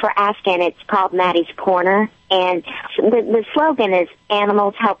thank you for asking. It's called Maddie's Corner, and the slogan is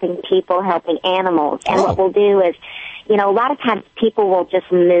animals helping people helping animals. And what we'll do is, a lot of times people will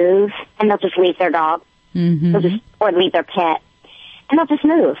just move and they'll just leave their dog, or leave their pet, and they'll just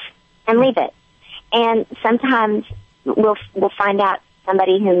move and leave it. And sometimes we'll find out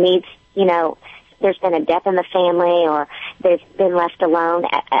somebody who needs, there's been a death in the family or they've been left alone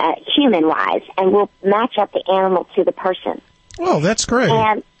human-wise, and we'll match up the animal to the person. Oh, that's great.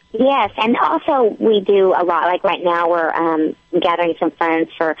 And yes, and also we do a lot, like right now we're gathering some funds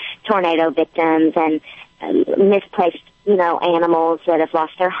for tornado victims and misplaced, animals that have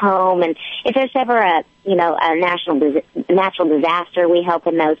lost their home. And if there's ever a natural disaster, we help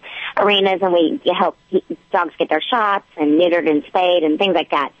in those arenas, and we help dogs get their shots and neutered and spayed and things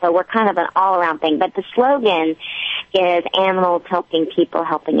like that. So we're kind of an all-around thing. But the slogan is animals helping people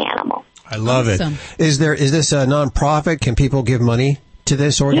helping animals. I love it. Is this a nonprofit? Can people give money to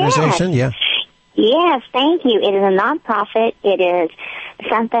this organization? Yes. Yes, thank you. It is a nonprofit. It is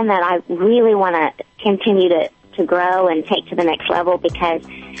something that I really want to continue to grow and take to the next level because,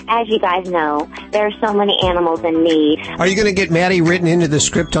 as you guys know, there are so many animals in need. Are you going to get Maddie written into the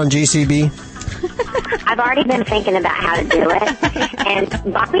script on GCB? I've already been thinking about how to do it. And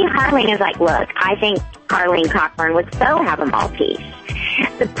Bobby Harling is like, look, I think Arlene Cockburn would so have a Maltese.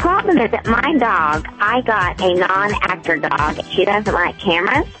 The problem is that my dog, I got a non-actor dog. She doesn't like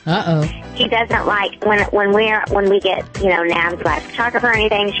cameras. Uh-oh. She doesn't like when we get, Nab's glass photographer or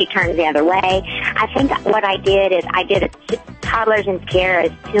anything, she turns the other way. I think what I did is toddlers in scare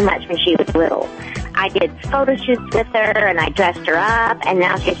is too much when she was little. I did photo shoots with her, and I dressed her up, and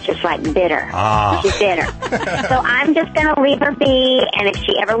now she's just like bitter. She's bitter. So I'm just going to leave her be, and if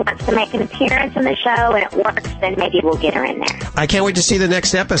she ever wants to make an appearance in the show and it works, then maybe we'll get her in there. I can't wait to see the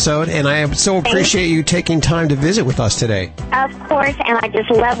next episode, and I so appreciate you taking time to visit with us today. Of course, and I just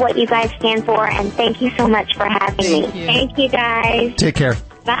love what you guys stand for, and thank you so much for having me. Thank you, guys. Take care.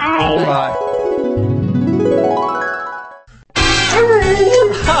 Bye. Bye.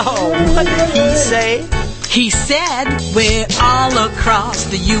 Oh, what did he say? He said, we're all across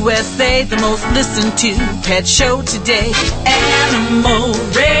the USA, the most listened to pet show today. Animal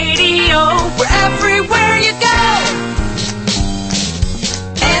Radio, we're everywhere you go.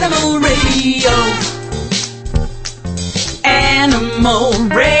 Animal Radio. Animal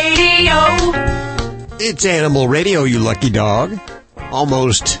Radio. It's Animal Radio, you lucky dog.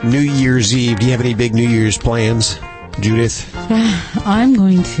 Almost New Year's Eve. Do you have any big New Year's plans, Judith? I'm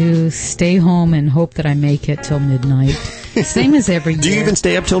going to stay home and hope that I make it till midnight. Same as every year. Do you even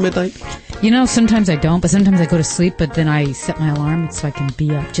stay up till midnight? Sometimes I don't, but sometimes I go to sleep, but then I set my alarm so I can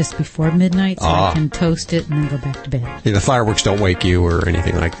be up just before midnight so I can toast it and then go back to bed. Yeah, the fireworks don't wake you or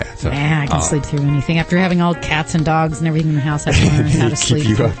anything like that. So. I can sleep through anything. After having all cats and dogs and everything in the house, I've learned how to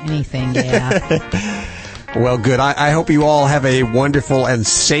sleep through anything. Yeah. Well, good. I hope you all have a wonderful and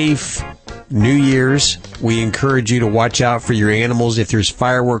safe New Year's. We encourage you to watch out for your animals. If there's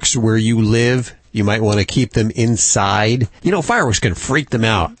fireworks where you live, you might want to keep them inside. Fireworks can freak them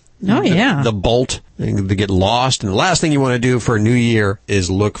out. Oh, yeah. The bolt, they get lost. And the last thing you want to do for a new year is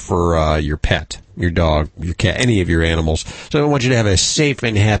look for your pet, your dog, your cat, any of your animals. So I want you to have a safe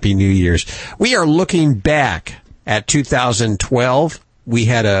and happy New Year's. We are looking back at 2012. We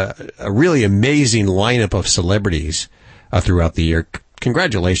had a really amazing lineup of celebrities throughout the year.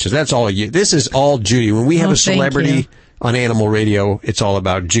 congratulations. That's all you. This is all Judy. When we have a celebrity on Animal Radio, it's all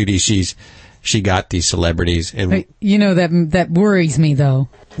about Judy. She got these celebrities. And you know, that worries me, though.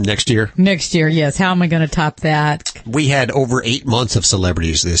 Next year? Next year, yes. How am I going to top that? We had over 8 months of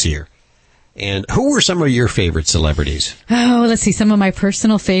celebrities this year. And who were some of your favorite celebrities? Oh, let's see. Some of my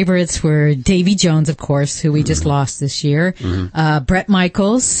personal favorites were Davy Jones, of course, who we just lost this year. Bret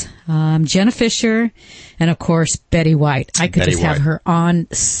Michaels, Jenna Fisher, and of course, Betty White. I could have her on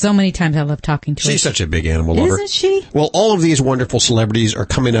so many times. I love talking to her. She's such a big animal lover. Isn't she? Well, all of these wonderful celebrities are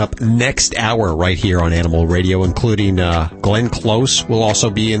coming up next hour right here on Animal Radio, including Glenn Close will also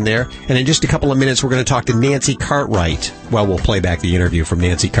be in there. And in just a couple of minutes, we're going to talk to Nancy Cartwright. Well, we'll play back the interview from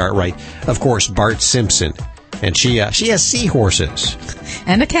Nancy Cartwright. Of course, Bart Simpson. And she has seahorses.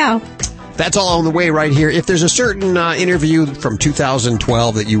 And a cow. That's all on the way right here. If there's a certain interview from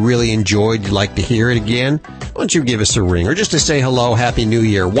 2012 that you really enjoyed, you'd like to hear it again, why don't you give us a ring? Or just to say hello, Happy New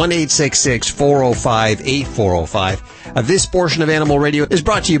Year, 1-866-405-8405. This portion of Animal Radio is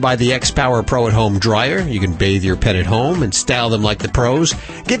brought to you by the X-Power Pro at Home Dryer. You can bathe your pet at home and style them like the pros.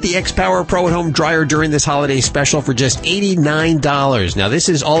 Get the X-Power Pro at Home Dryer during this holiday special for just $89. Now, this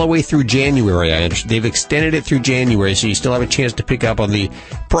is all the way through January. I understand they've extended it through January, so you still have a chance to pick up on the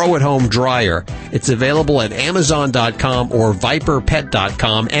Pro at Home Dryer. It's available at Amazon.com or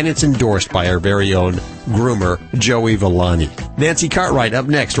ViperPet.com, and it's endorsed by our very own groomer, Joey Villani. Nancy Cartwright up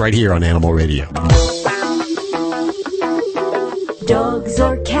next right here on Animal Radio. Dogs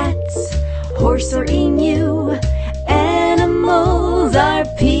or cats, horse or emu, animals are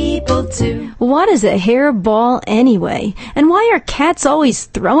people too. What is a hairball anyway? And why are cats always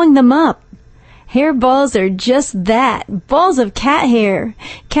throwing them up? Hairballs are just that, balls of cat hair.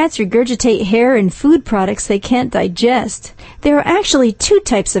 Cats regurgitate hair in food products they can't digest. There are actually 2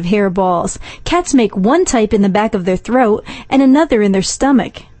 types of hairballs. Cats make one type in the back of their throat and another in their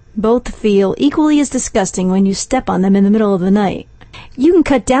stomach. Both feel equally as disgusting when you step on them in the middle of the night. You can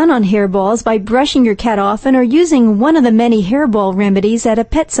cut down on hairballs by brushing your cat often or using one of the many hairball remedies at a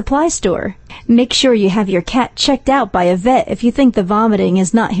pet supply store. Make sure you have your cat checked out by a vet if you think the vomiting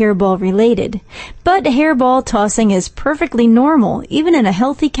is not hairball related. But hairball tossing is perfectly normal, even in a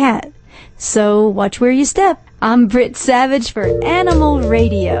healthy cat. So watch where you step. I'm Britt Savage for Animal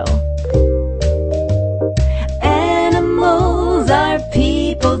Radio. Animals are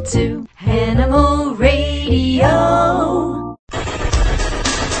people too. Animal Radio.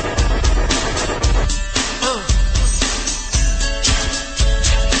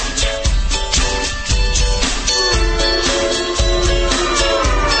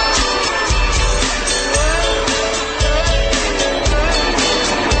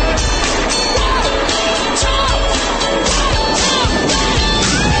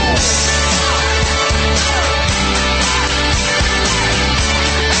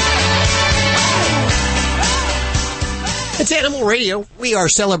 It's Animal Radio. We are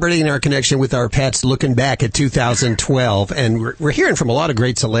celebrating our connection with our pets, looking back at 2012, and we're hearing from a lot of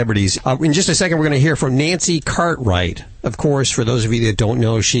great celebrities. In just a second, we're going to hear from Nancy Cartwright. Of course, for those of you that don't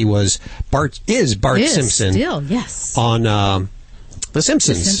know, she was Bart Simpson. Still, yes. On The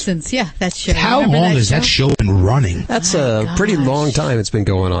Simpsons. The Simpsons, yeah, that show. How long has that show been running? That's a pretty long time it's been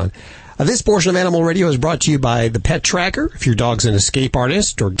going on. This portion of Animal Radio is brought to you by the Pet Tracker. If your dog's an escape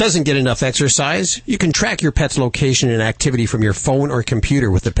artist or doesn't get enough exercise, you can track your pet's location and activity from your phone or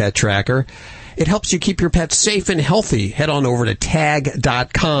computer with the Pet Tracker. It helps you keep your pet safe and healthy. Head on over to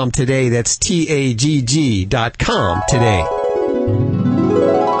tag.com today. That's TAGG.com today.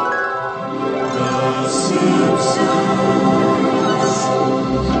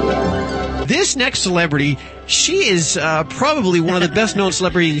 This next celebrity, she is probably one of the best-known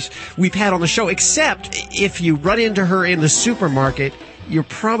celebrities we've had on the show, except if you run into her in the supermarket, you're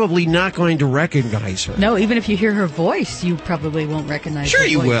probably not going to recognize her. No, even if you hear her voice, you probably won't recognize her voice.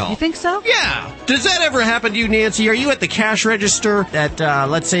 Sure you will. You think so? Yeah. Does that ever happen to you, Nancy? Are you at the cash register at,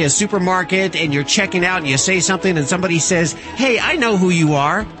 let's say, a supermarket, and you're checking out and you say something and somebody says, hey, I know who you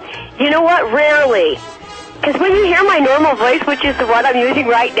are? You know what? Rarely. Because when you hear my normal voice, which is the one I'm using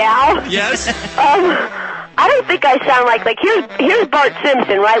right now, yes, I don't think I sound like here's Bart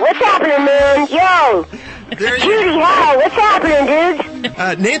Simpson, right? What's happening, man? Yo, Judy, hi, what's happening,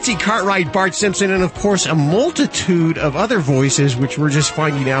 dude? Nancy Cartwright, Bart Simpson, and of course a multitude of other voices, which we're just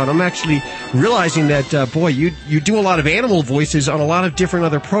finding out. I'm actually realizing that, boy, you do a lot of animal voices on a lot of different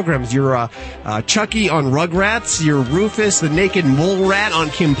other programs. You're Chucky on Rugrats. You're Rufus, the naked mole rat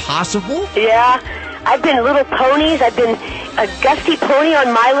on Kim Possible. Yeah. I've been Little Ponies. I've been a Gusty Pony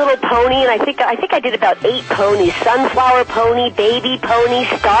on My Little Pony, and I think I did about 8 ponies. Sunflower Pony, Baby Pony,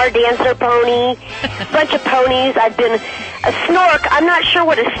 Star Dancer Pony, bunch of ponies. I've been A snork. I'm not sure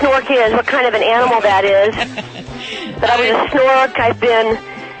what a snork is, what kind of an animal that is. But I was a snork. I've been...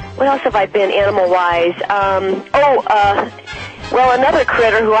 What else have I been animal-wise? Well, another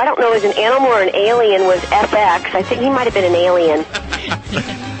critter who I don't know is an animal or an alien was FX. I think he might have been an alien.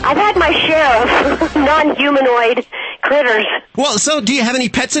 I've had my share of non-humanoid critters. Well, so do you have any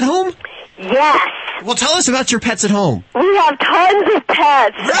pets at home? Yes. Well, tell us about your pets at home. We have tons of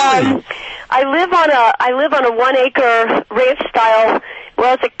pets. Really? I live on a 1 acre ranch style.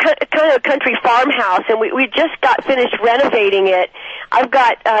 Well, it's a kind of a country farmhouse, and we just got finished renovating it. I've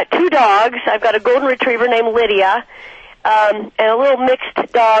got 2 dogs. I've got a golden retriever named Lydia, and a little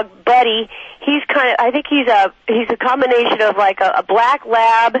mixed dog, Buddy. I think he's a combination of like a black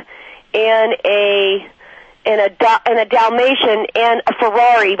lab and a Dalmatian and a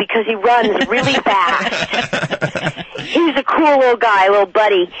Ferrari because he runs really fast. He's a cool little guy, little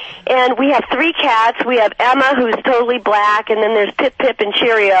Buddy. And we have 3 cats. We have Emma, who's totally black, and then there's Pip Pip and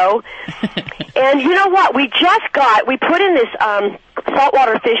Cheerio. And you know what? We put in this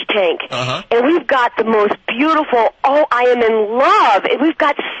saltwater fish tank, and we've got the most beautiful, I am in love. And we've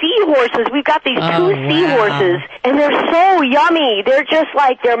got seahorses. We've got these 2 seahorses, and they're so yummy. They're just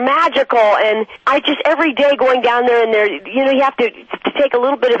like, they're magical. And I just, every day going down there, and you have to take a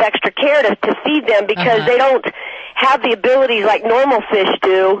little bit of extra care to feed them because they don't have the abilities like normal fish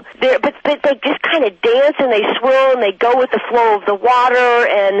do. But they just kind of dance and they swirl and they go with the flow of the water,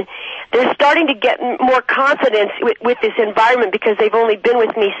 and they're starting to get more confidence with this environment because they've only been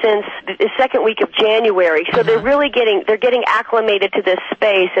with me since the second week of January. So they're really getting acclimated to this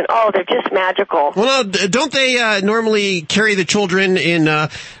space, and they're just magical. Well, don't they normally carry the children in the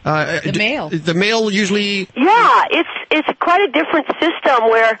male? The male usually. Yeah, it's quite a different system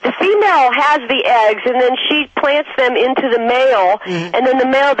where the female has the eggs and then she plants them into the male, and then the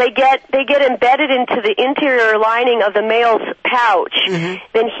male they get embedded into the interior lining of the male's pouch.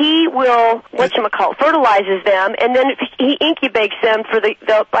 Then he will fertilizes them, and then he incubates them for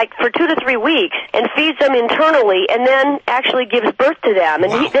for 2 to 3 weeks and feeds them internally, and then actually gives birth to them.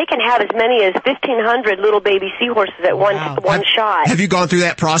 And they can have as many as 1,500 little baby seahorses at one shot. Have you gone through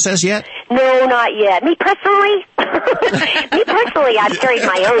that process yet? No, not yet. Me personally, I've carried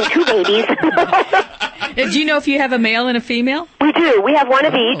my own 2 babies. Do you know if you have a male and a female? We do. We have one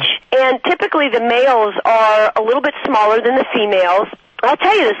of each, and typically the males are a little bit smaller than the females. I'll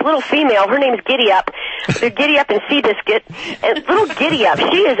tell you, this little female, her name's Giddy Up. They're Giddy Up and Seabiscuit. And little Giddy Up,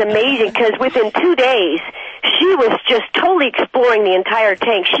 she is amazing because within 2 days, she was just totally exploring the entire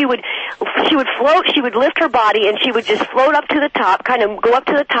tank. She would float, she would lift her body, and she would just float up to the top, kind of go up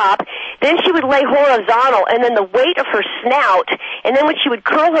to the top. Then she would lay horizontal, and then the weight of her snout, and then when she would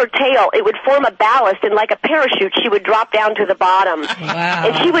curl her tail, it would form a ballast, and like a parachute, she would drop down to the bottom. Wow.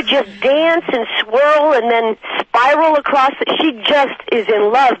 And she would just dance and swirl and then spiral across. She just is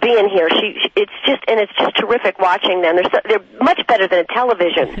in love being here. It's just terrific watching them. They're much better than a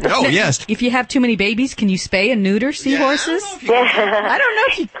television. Oh, yes. If you have too many babies, can you spay and neuter seahorses? I don't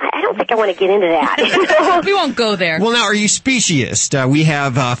know. I don't think I want to get into that. We won't go there. Well, now, are you speciest? We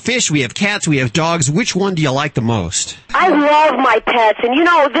have fish, we have cats, we have dogs. Which one do you like the most? I love my pets, and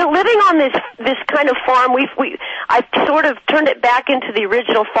living on this kind of farm, I've sort of turned it back into the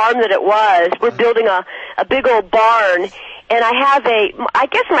original farm that it was. We're building a big old barn. And I have I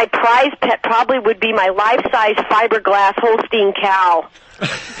guess my prize pet probably would be my life-size fiberglass Holstein cow.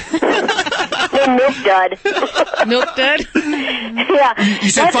 Named Milk Dud. Milk Dud? Yeah. You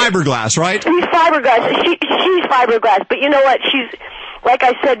said fiberglass, right? She's fiberglass. She's fiberglass, but you know what? She's, like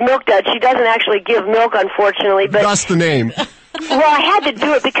I said, Milk Dud. She doesn't actually give milk, unfortunately. But that's the name. Well, I had to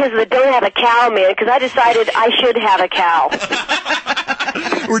do it because of the Don't Have a Cow man, because I decided I should have a cow.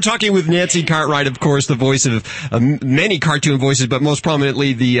 We're talking with Nancy Cartwright, of course, the voice of many cartoon voices, but most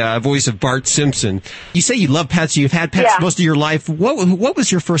prominently the voice of Bart Simpson. You say you love pets. You've had pets most of your life. What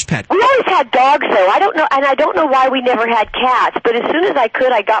was your first pet? We always had dogs, though. I don't know why we never had cats. But as soon as I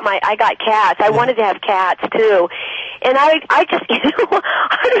could, I got cats. I wanted to have cats too. And I just,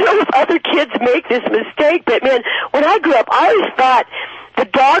 I don't know if other kids make this mistake, but man, when I grew up, I always thought the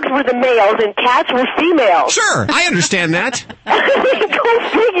dogs were the males and cats were females. Sure, I understand that. Go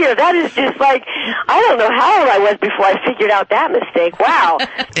figure. That is just like, I don't know how old I was before I figured out that mistake. Wow.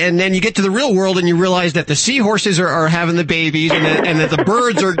 And then you get to the real world and you realize that the seahorses are having the babies, and that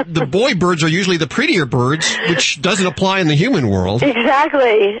the boy birds are usually the prettier birds, which doesn't apply in the human world.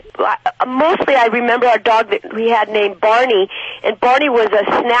 Exactly. Mostly I remember our dog that we had named Barney, and Barney was a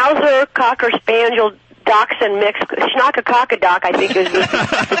Schnauzer Cocker Spaniel dachshund mix. Schnock-a-cock-a-doc, I think is the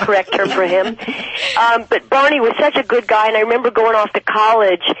correct term for him. But Barney was such a good guy, and I remember going off to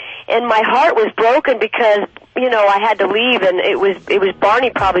college, and my heart was broken because, you know, I had to leave, and it was Barney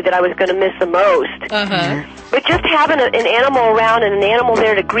probably that I was going to miss the most. Uh-huh. But just having an animal around and an animal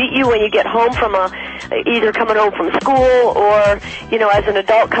there to greet you when you get home from either coming home from school or, you know, as an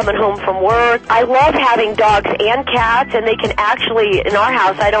adult coming home from work. I love having dogs and cats, and they can actually, in our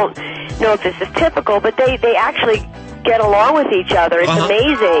house, I don't know if this is typical, but they actually get along with each other. It's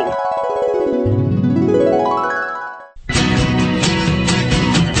amazing.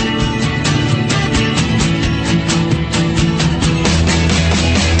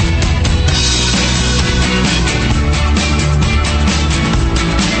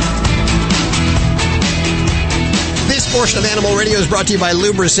 This portion of Animal Radio is brought to you by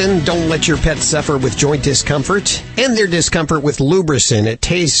Lubricin. Don't let your pet suffer with joint discomfort. End their discomfort with Lubricin. It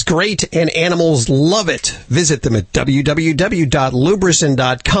tastes great and animals love it. Visit them at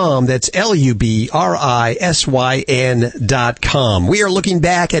www.lubricin.com. That's LUBRISYN.com. We are looking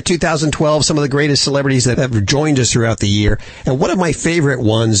back at 2012, some of the greatest celebrities that have joined us throughout the year. And one of my favorite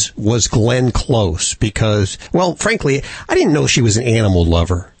ones was Glenn Close because, well, frankly, I didn't know she was an animal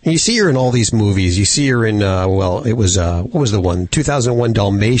lover. And you see her in all these movies. You see her in, what was the one? 2001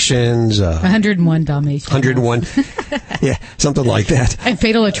 Dalmatians. 101 Dalmatians. 101. Yeah, something like that. And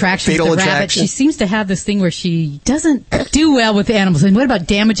Fatal Attraction. Fatal Attraction. Rabbit. She seems to have this thing where she doesn't do well with animals. And what about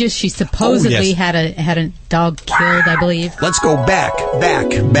Damages? She supposedly had a dog killed, I believe. Let's go back, way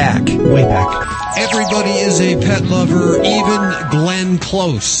back. Everybody is a pet lover, even Glenn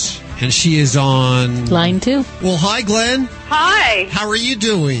Close. And she is on... Line 2. Well, hi, Glenn. Hi. How are you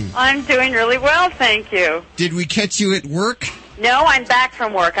doing? I'm doing really well, thank you. Did we catch you at work? No, I'm back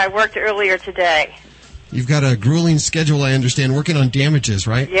from work. I worked earlier today. You've got a grueling schedule, I understand, working on Damages,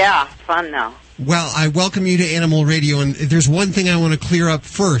 right? Yeah, fun though. Well, I welcome you to Animal Radio, and there's one thing I want to clear up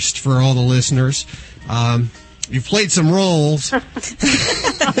first for all the listeners. You've played some roles.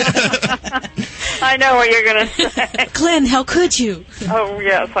 I know what you're going to say. Glenn, how could you? Oh,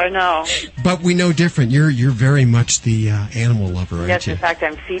 yes, I know. But we know different. You're very much the animal lover, aren't yes, you? In fact,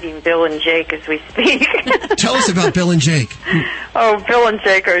 I'm feeding Bill and Jake as we speak. Tell us about Bill and Jake. Oh, Bill and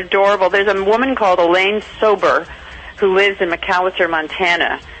Jake are adorable. There's a woman called Elaine Sober who lives in McAllister,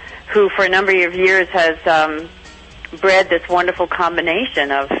 Montana, who for a number of years has bred this wonderful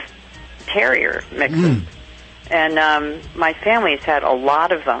combination of terrier mixes. And my family's had a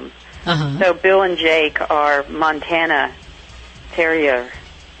lot of them. Uh-huh. So Bill and Jake are Montana Terrier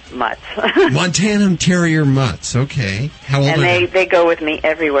mutts. Montana Terrier mutts, okay. How old are they? They go with me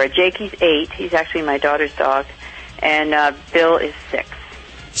everywhere. Jakey's 8. He's actually my daughter's dog. And Bill is 6.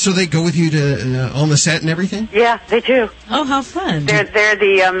 So they go with you to on the set and everything? Yeah, they do. Oh, how fun. They're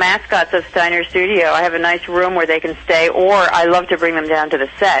the mascots of Steiner Studio. I have a nice room where they can stay, or I love to bring them down to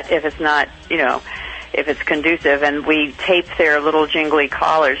the set if it's not, you know, if it's conducive, and we tape their little jingly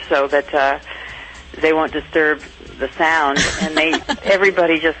collars so that they won't disturb the sound, and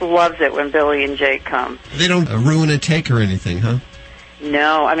everybody just loves it when Billy and Jake come. They don't ruin a take or anything, huh?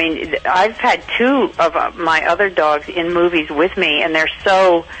 No, I mean, I've had 2 of my other dogs in movies with me, and they're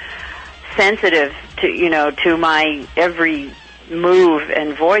so sensitive to my every move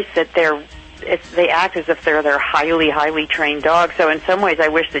and voice that they act as if they're highly, highly trained dogs. So in some ways, I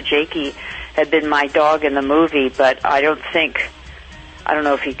wish that Jakey had been my dog in the movie, but I don't think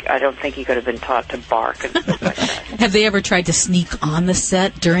he could have been taught to bark and stuff like that. Have they ever tried to sneak on the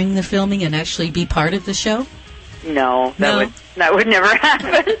set during the filming and actually be part of the show? No, that would never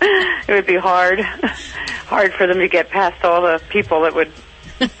happen. It would be hard for them to get past all the people that would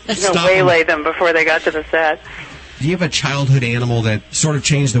waylay them before they got to the set. Do you have a childhood animal that sort of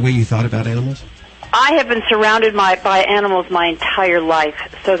changed the way you thought about animals? I have been surrounded by animals my entire life,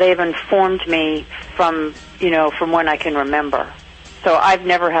 so they've informed me from when I can remember. So I've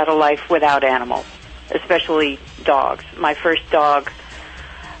never had a life without animals, especially dogs. My first dog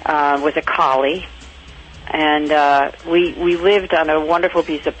was a collie, and we lived on a wonderful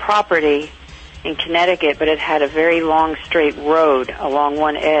piece of property in Connecticut, but it had a very long, straight road along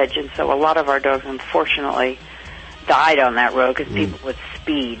one edge, and so a lot of our dogs, unfortunately, died on that road because people would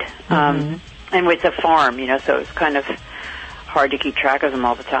speed. And it's a farm, so it was kind of hard to keep track of them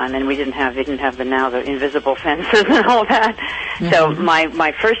all the time. And they didn't have the invisible fences and all that. So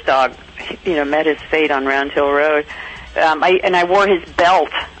my first dog, met his fate on Round Hill Road. I wore his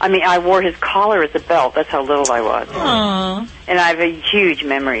belt. I wore his collar as a belt. That's how little I was. Aww. And I have a huge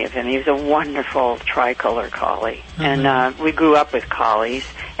memory of him. He was a wonderful tricolor collie. And we grew up with collies.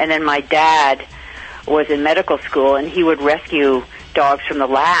 And then my dad was in medical school, and he would rescue dogs from the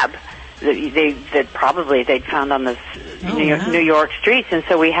lab. that probably they'd found on the New York streets. And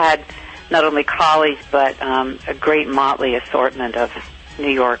so we had not only collies, but a great motley assortment of New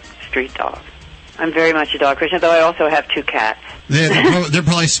York street dogs. I'm very much a dog person, though I also have 2 cats. They're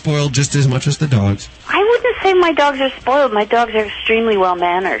probably spoiled just as much as the dogs. I wouldn't say my dogs are spoiled. My dogs are extremely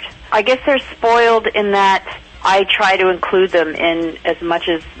well-mannered. I guess they're spoiled in that I try to include them in as much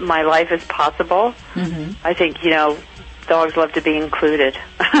of my life as possible. Mm-hmm. I think, dogs love to be included.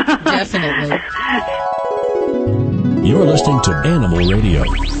 Definitely. You're listening to Animal Radio.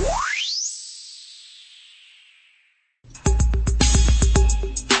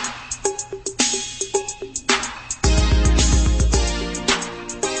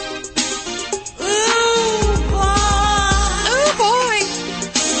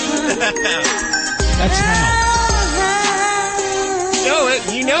 That's how.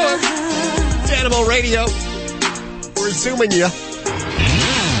 You know it. It's Animal Radio. We're zooming you.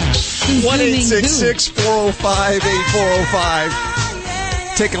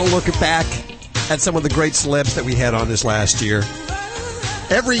 1-866-405-8405. Taking a look back at some of the great celebs that we had on this last year.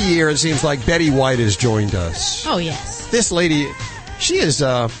 Every year it seems like Betty White has joined us. Oh, yes. This lady, she is,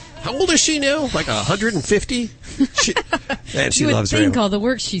 how old is she now? Like 150? And she loves her. You would think all the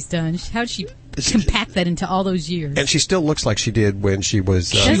work she's done. How'd she compact that into all those years? And she still looks like she did when she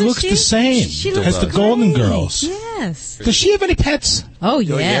was... she looks the same as the Golden Girls. Yes. Does she have any pets? Oh,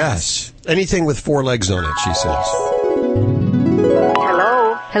 yes. Oh, yes. Anything with 4 legs on it, she says.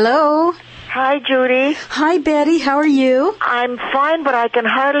 Hello. Hello. Hi, Judy. Hi, Betty. How are you? I'm fine, but I can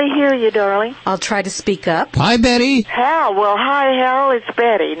hardly hear you, darling. I'll try to speak up. Hi, Betty. Hal. Well, hi, Hal. It's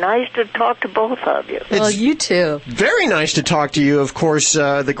Betty. Nice to talk to both of you. Well, you too. Very nice to talk to you, of course,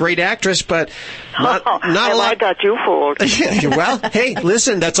 the great actress, but not a lot. I got you fooled. Well, hey,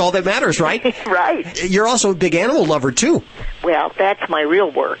 listen, that's all that matters, right? Right. You're also a big animal lover, too. Well, that's my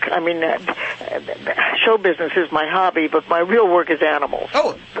real work. I mean, show business is my hobby, but my real work is animals.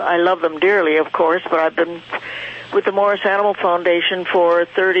 Oh. I love them dearly, of course, but I've been with the Morris Animal Foundation for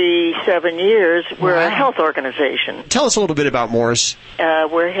 37 years. We're a health organization. Tell us a little bit about Morris.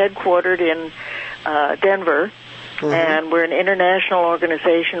 We're headquartered in Denver, and we're an international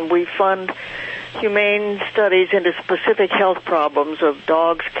organization. We fund humane studies into specific health problems of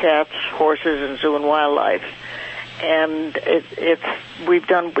dogs, cats, horses, and zoo and wildlife. And we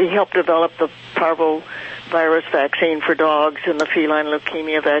helped develop the parvovirus vaccine for dogs and the feline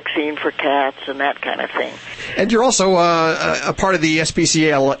leukemia vaccine for cats and that kind of thing. And you're also a part of the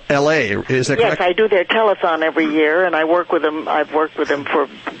SPCA LA, is that correct? Yes, I do their telethon every year, and I work with them. I've worked with them for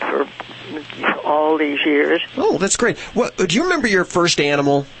all these years. Oh, that's great. Do you remember your first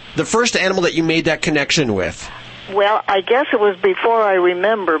animal? The first animal that you made that connection with? Well, I guess it was before I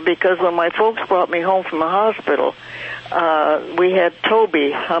remember, because when my folks brought me home from the hospital, we had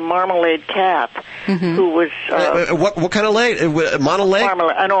Toby, a marmalade cat, who was... what kind of leg? Monoleg?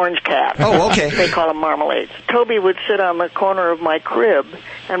 Marmalade, an orange cat. Oh, okay. They call them marmalades. Toby would sit on the corner of my crib,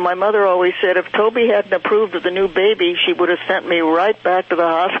 and my mother always said if Toby hadn't approved of the new baby, she would have sent me right back to the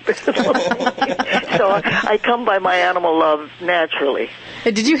hospital. So I come by my animal love naturally.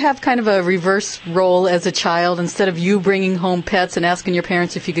 Did you have kind of a reverse role as a child? Instead of you bringing home pets and asking your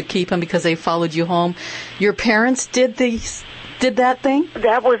parents if you could keep them because they followed you home, your parents did that thing?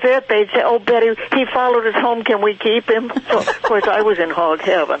 That was it. They'd say, "Oh, Betty, he followed us home. Can we keep him?" So, of course, I was in hog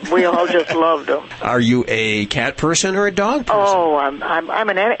heaven. We all just loved him. Are you a cat person or a dog person? Oh, I'm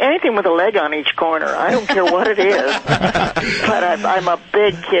anything with a leg on each corner. I don't care what it is. But I'm a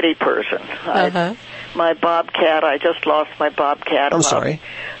big kitty person. My bobcat, I just lost my bobcat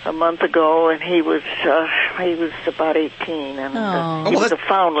a month ago, and he was about 18, and he was a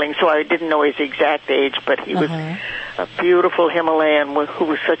foundling, so I didn't know his exact age, but he was a beautiful Himalayan who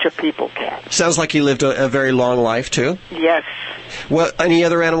was such a people cat. Sounds like he lived a very long life, too. Yes. Well, any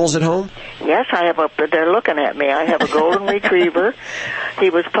other animals at home? Yes, I have they're looking at me. I have a golden retriever. He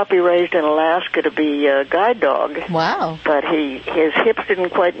was puppy raised in Alaska to be a guide dog. Wow. But his hips didn't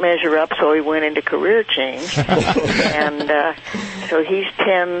quite measure up, so he went into career change. And so he's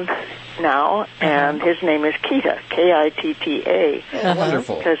 10 now, and his name is Kita, Kitta.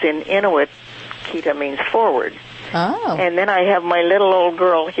 Wonderful. Because in Inuit, Kita means forward. Oh. And then I have my little old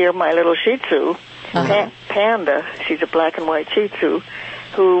girl here, my little Shih Tzu, Panda. She's a black and white Shih Tzu,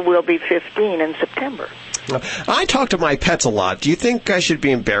 who will be 15 in September. I talk to my pets a lot. Do you think I should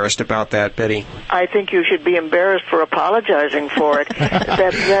be embarrassed about that, Betty? I think you should be embarrassed for apologizing for it.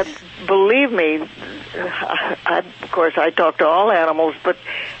 that believe me, of course I talk to all animals, but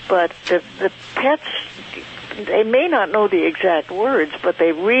the pets, they may not know the exact words, but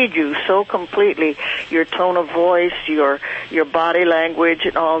they read you so completely, your tone of voice, your body language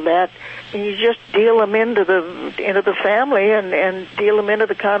and all that. And you just deal them into the family and deal them into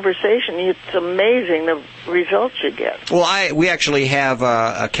the conversation. It's amazing the results you get. Well, we actually have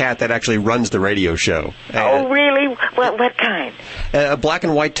a cat that actually runs the radio show. Oh, really? What kind? A black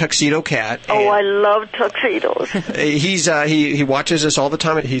and white tuxedo cat. Oh, I love tuxedos. He watches us all the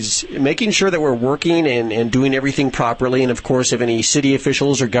time. He's making sure that we're working and doing everything properly. And, of course, if any city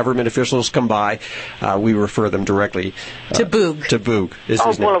officials or government officials come by, we refer them directly to Boog. To Boog is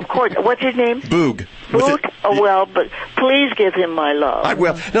his name. Well, of course. What's his name? Boog. Boog? Oh, well, but please give him my love. I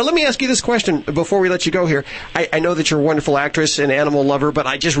will. Now, let me ask you this question before we let you go here. I know that you're a wonderful actress and animal lover, but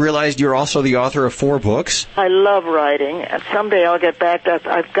I just realized you're also the author of 4 books. I love writing, and someday I'll get back.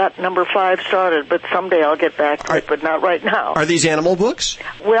 I've got number 5 started, but someday I'll get back to it, but not right now. Are these animal books?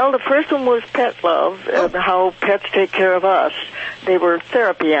 Well, the first one was Pet Love, how pets take care of us. They were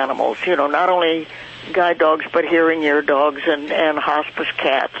therapy animals, not only guide dogs, but hearing ear dogs and hospice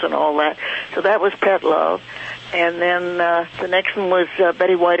cats and all that. So that was Pet Love. And then the next one was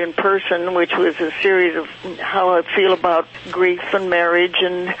Betty White in Person, which was a series of how I feel about grief and marriage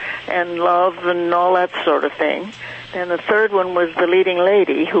and love and all that sort of thing. And the third one was The Leading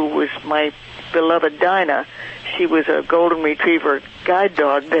Lady, who was my beloved Dinah. She was a golden retriever guide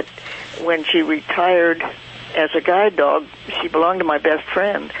dog that when she retired as a guide dog, she belonged to my best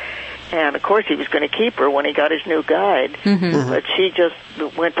friend. And, of course, he was going to keep her when he got his new guide. Mm-hmm. But she just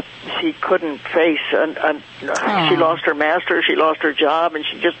she couldn't face, she lost her master, she lost her job, and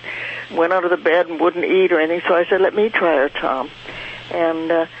she just went under the bed and wouldn't eat or anything. So I said, let me try her, Tom.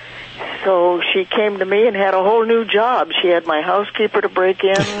 And so she came to me and had a whole new job. She had my housekeeper to break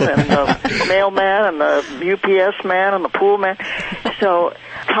in, and the mailman, and the UPS man, and the pool man. So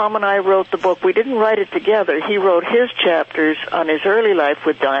Tom and I wrote the book. We didn't write it together. He wrote his chapters on his early life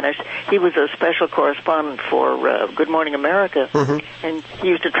with Dinah. He was a special correspondent for Good Morning America, and he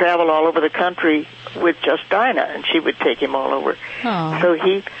used to travel all over the country with just Dinah, and she would take him all over. Aww. So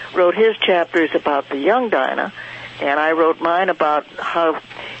he wrote his chapters about the young Dinah, and I wrote mine about how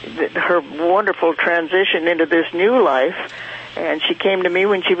her wonderful transition into this new life. And she came to me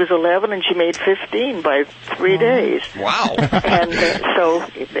when she was 11, and she made 15 by 3 days. Wow. And so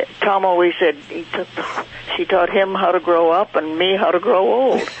Tom always said she taught him how to grow up and me how to grow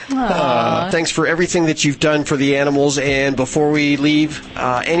old. Thanks for everything that you've done for the animals. And before we leave,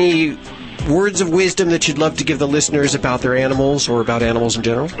 any words of wisdom that you'd love to give the listeners about their animals or about animals in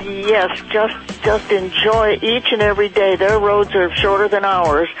general? Yes, just enjoy each and every day. Their roads are shorter than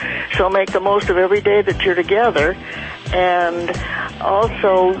ours, so make the most of every day that you're together. And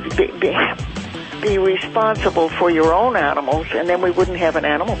also be responsible for your own animals, and then we wouldn't have an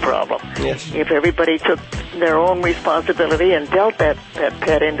animal problem. Yes. If everybody took their own responsibility and dealt that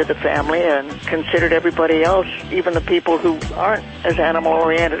pet into the family and considered everybody else, even the people who aren't as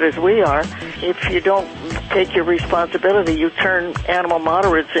animal-oriented as we are, if you don't take your responsibility, you turn animal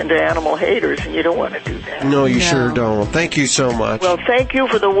moderates into animal haters, and you don't want to do that. No, you sure don't. Thank you so much. Well, thank you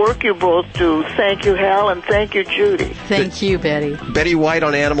for the work you both do. Thank you, Hal, and thank you, Judy. Thank you, Betty. Betty White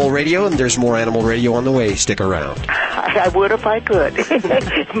on Animal Radio, and there's more Animal Radio on the way. Stick around. I would if I could.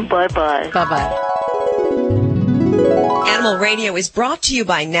 Bye-bye. Bye-bye. Animal Radio is brought to you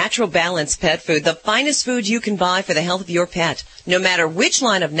by Natural Balance Pet Food, the finest food you can buy for the health of your pet. No matter which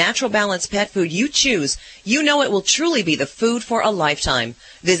line of Natural Balance Pet Food you choose, you know it will truly be the food for a lifetime.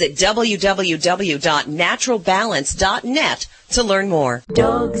 Visit www.naturalbalance.net to learn more.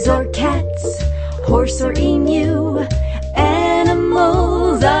 Dogs or cats, horse or emu,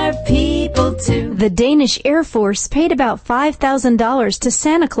 animals are people too. The Danish Air Force paid about $5,000 to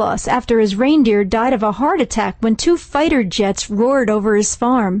Santa Claus after his reindeer died of a heart attack when 2 fighter jets roared over his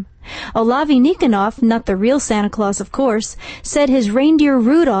farm. Olavi Nikonov, not the real Santa Claus of course, said his reindeer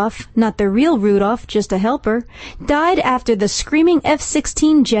Rudolph, not the real Rudolph, just a helper, died after the screaming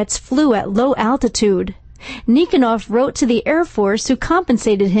F-16 jets flew at low altitude. Nikonov wrote to the Air Force, who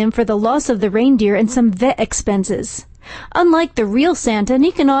compensated him for the loss of the reindeer and some vet expenses. Unlike the real Santa,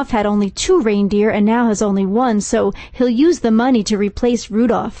 Nikonov had only 2 reindeer and now has only 1, so he'll use the money to replace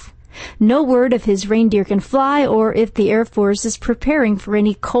Rudolph. No word if his reindeer can fly or if the Air Force is preparing for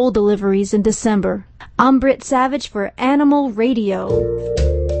any coal deliveries in December. I'm Britt Savage for Animal Radio.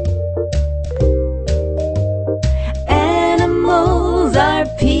 Animals are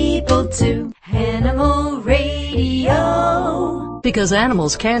people too. Animal Radio. Because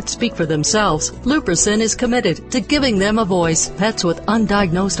animals can't speak for themselves, Lubricin is committed to giving them a voice. Pets with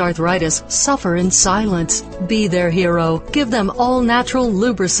undiagnosed arthritis suffer in silence. Be their hero. Give them all-natural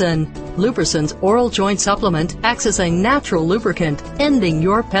Lubricin. Lubricin's oral joint supplement acts as a natural lubricant, ending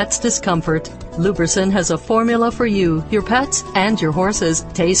your pet's discomfort. Lubricin has a formula for you, your pets, and your horses.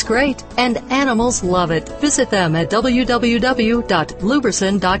 Tastes great, and animals love it. Visit them at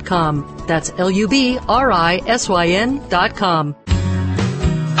www.lubricin.com. That's LUBRISYN.com.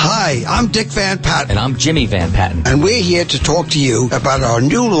 Hi, I'm Dick Van Patten. And I'm Jimmy Van Patten. And we're here to talk to you about our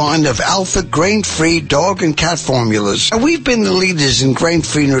new line of Alpha grain-free dog and cat formulas. And we've been the leaders in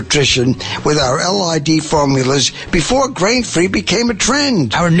grain-free nutrition with our LID formulas before grain-free became a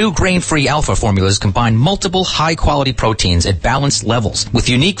trend. Our new grain-free Alpha formulas combine multiple high-quality proteins at balanced levels with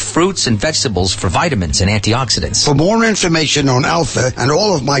unique fruits and vegetables for vitamins and antioxidants. For more information on Alpha and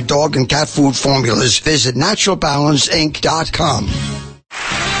all of my dog and cat food formulas, visit naturalbalanceinc.com.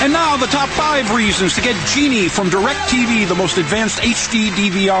 And now the top 5 reasons to get Genie from DirecTV, the most advanced HD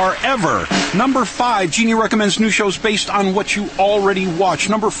DVR ever. Number 5, Genie recommends new shows based on what you already watch.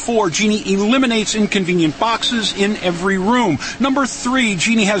 Number 4, Genie eliminates inconvenient boxes in every room. Number 3,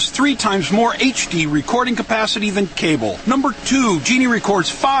 Genie has 3 times more HD recording capacity than cable. Number 2, Genie records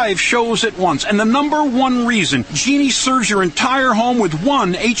 5 shows at once. And the number 1 reason, Genie serves your entire home with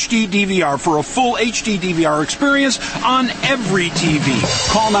one HD DVR for a full HD DVR experience on every TV.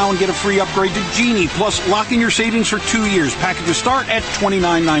 Call now and get a free upgrade to Genie, plus lock in your savings for 2 years. Packages start at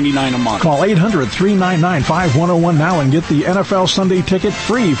 $29.99 a month. Call 800-399-5101 now and get the NFL Sunday ticket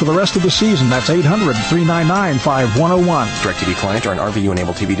free for the rest of the season. That's 800-399-5101. DirecTV client or an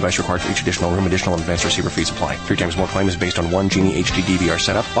RVU-enabled TV device required for each additional room. Additional advanced receiver fees apply. 3 times more claim is based on one Genie HD DVR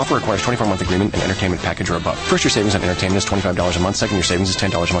setup. Offer requires 24-month agreement and entertainment package or above. First year savings on entertainment is $25 a month. Second year savings is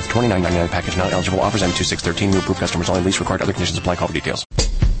 $10 a month. $29.99 package not eligible. Offers end 2613. New approved customers only. Lease required. Other conditions apply. Call for details.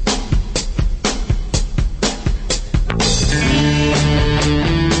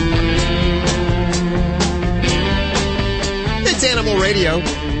 It's Animal Radio.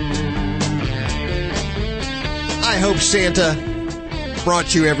 I hope Santa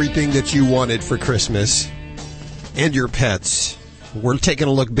brought you everything that you wanted for Christmas and your pets. We're taking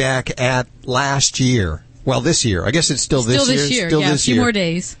a look back at last year. Well, this year. I guess it's still this year. Still this year. A few more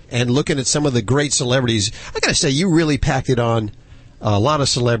days. And looking at some of the great celebrities. I got to say, you really packed it on a lot of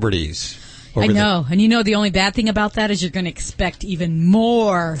celebrities. I know. And you know the only bad thing about that is you're going to expect even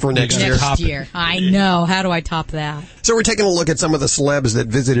more for next year. I know. How do I top that? So we're taking a look at some of the celebs that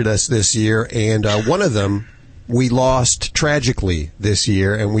visited us this year, and one of them we lost tragically this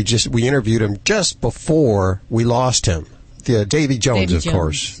year, and we interviewed him just before we lost him. Davy Jones, of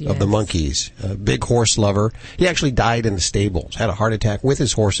course, yes. Of the Monkees, a big horse lover. He actually died in the stables, had a heart attack with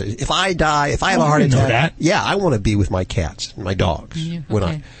his horses. If I have a heart attack, yeah, I want to be with my cats and my dogs. Yeah,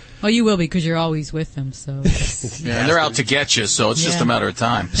 okay. Well, you will be because you're always with them. So yeah, and they're out to get you, so it's just a matter of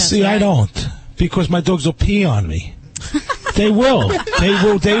time. See, right. I don't, because my dogs will pee on me. They will.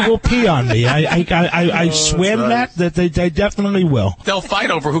 They will pee on me. I swear to that they definitely will. They'll fight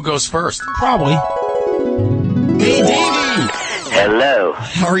over who goes first. Probably. Hey, Davey. Hello.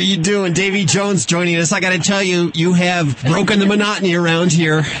 How are you doing? Davy Jones joining us. I got to tell you, you have broken the monotony around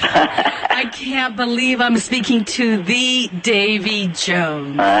here. I can't believe I'm speaking to the Davy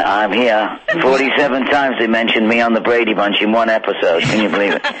Jones. I'm here. 47 times they mentioned me on the Brady Bunch in one episode. Can you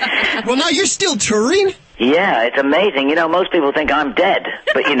believe it? Well, now you're still touring? Yeah, it's amazing. You know, most people think I'm dead,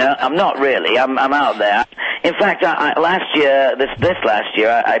 but you know, I'm not really. I'm out there. In fact, last year,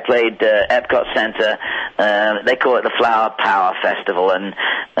 I played Epcot Center. They call it the Flower Power Festival, and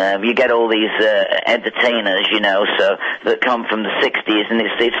you get all these entertainers, you know, so that come from the '60s, and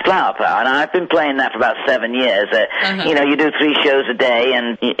it's Flower Power. And I've been playing that for about 7 years. You know, you do 3 shows a day,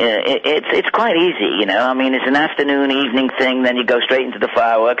 and it's quite easy. You know, I mean, it's an afternoon, evening thing. Then you go straight into the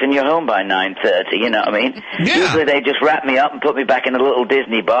fireworks, and you're home by 9:30. You know what I mean? Yeah. Usually they just wrap me up and put me back in a little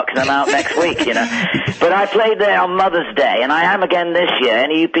Disney box, and I'm out next week. You know, but I played there on Mother's Day, and I am again this year.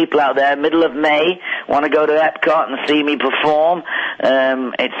 Any of you people out there, middle of May, want to go to Epcot and see me perform?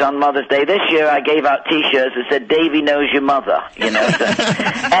 It's on Mother's Day. This year I gave out T-shirts that said, Davy knows your mother, you know. So,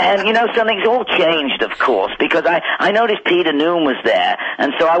 and, you know, something's all changed, of course, because I noticed Peter Noone was there,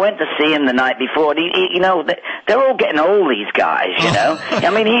 and so I went to see him the night before. You know, they're all getting old, these guys, you know. I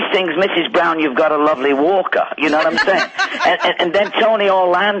mean, he sings, Mrs. Brown, you've got a lovely walker, you know what I'm saying? And then Tony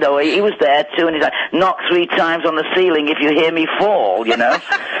Orlando, he was there too, and he's like, knock 3 times on the ceiling if you hear me fall, you know.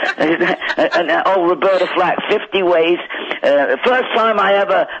 And Roberta Flack, 50 ways. First time I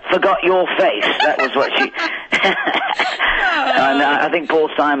ever forgot your face. That was what she... And I think Paul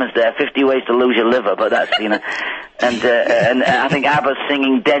Simon's there, 50 ways to lose your liver, but that's, you know... And I think ABBA's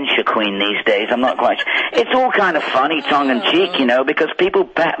singing Denture Queen these days. I'm not quite sure. It's all kind of funny, tongue-in-cheek, you know, because people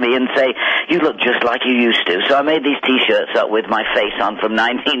pat me and say, you look just like you used to. So I made these T-shirts up with my face on from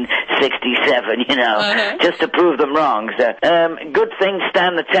 1967, you know, just to prove them wrong. So, good things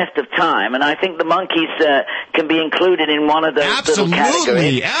stand the test of time, and I think the Monkees can be included in one of those little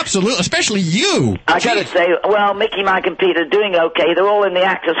categories. Absolutely, especially you. I gotta say, well, Mickey, Mike, and Pete are doing okay. They're all in the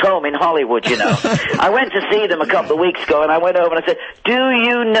Actors Home in Hollywood, you know. I went to see them a couple of weeks ago, and I went over and I said, do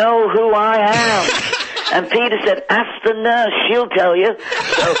you know who I am? And Peter said, ask the nurse, she'll tell you.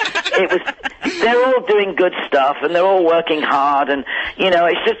 So they're all doing good stuff, and they're all working hard, and, you know,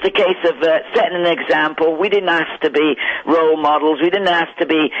 it's just a case of setting an example. We didn't ask to be role models. We didn't ask to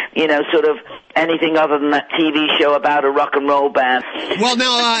be, you know, sort of anything other than that TV show about a rock and roll band. Well,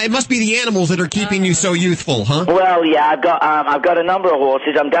 now, it must be the animals that are keeping you so youthful, huh? Well, yeah, I've got a number of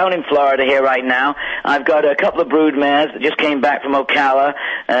horses. I'm down in Florida here right now. I've got a couple of brood mares that just came back from Ocala,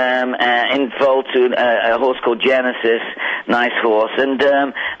 in foal to a horse called Genesis, nice horse. And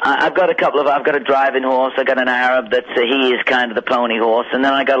I've got a driving horse. I got an Arab that he is kind of the pony horse. And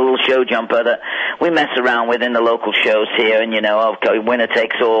then I got a little show jumper that we mess around with in the local shows here, and, you know, winner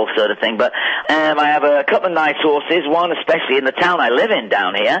takes all sort of thing. But I have a couple of nice horses, one especially in the town I live in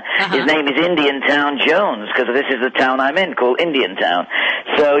down here. His name is Indian Town Jones, because this is the town I'm in, called Indian Town.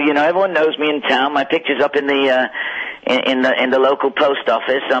 So, you know, everyone knows me in town. My picture's up in the local post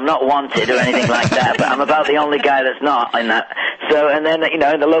office. I'm not wanted or anything like that, but I'm about the only guy that's not in that. So, and then, you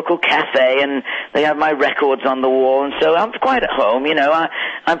know, in the local cafe, and they have my records on the wall, and so I'm quite at home, you know.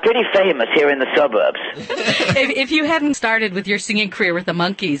 I'm pretty famous here in the suburbs. If you hadn't started with your singing career with the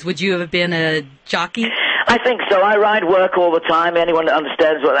Monkees, would you have been a jockey? I think so. I ride work all the time. Anyone that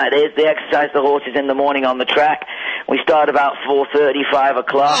understands what that is, they exercise the horses in the morning on the track. We start about 4:30, 5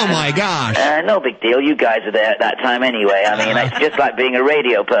 o'clock. Oh, my gosh. No big deal. You guys are there at that time anyway. I mean, it's just like being a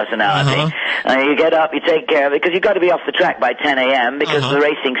radio personality. You get up, you take care of it, because you've got to be off the track by 10 a.m., because the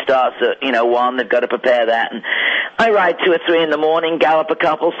racing starts at, 1. They've got to prepare that. And I ride 2 or 3 in the morning, gallop a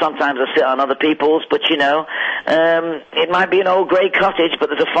couple. Sometimes I sit on other people's, but, it might be an old grey cottage, but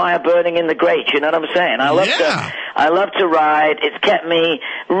there's a fire burning in the grate. You know what I'm saying? I love to ride. It's kept me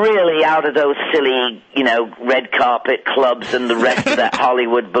really out of those silly, red carpet clubs and the rest of that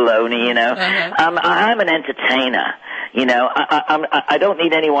Hollywood baloney, I'm an entertainer. I don't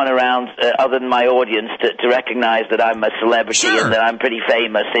need anyone around other than my audience to recognize that I'm a celebrity and that I'm pretty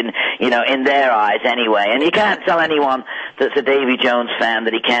famous in their eyes anyway. And you can't tell anyone that's a Davy Jones fan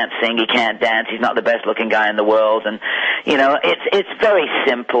that he can't sing, he can't dance, he's not the best looking guy in the world. And, it's very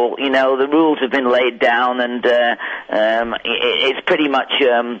simple. The rules have been laid down, and it's pretty much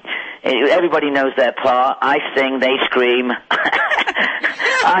everybody knows their part. I sing, they scream.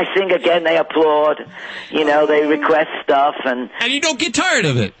 I sing again, they applaud. They request stuff, and you don't get tired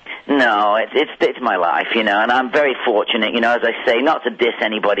of it. No, it's my life, and I'm very fortunate, as I say, not to diss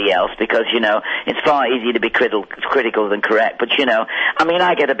anybody else, because, it's far easier to be critical than correct, but,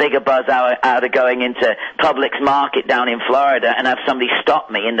 I get a bigger buzz out of going into Publix Market down in Florida and have somebody stop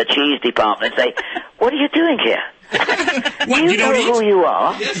me in the cheese department and say, what are you doing here? Do you know who you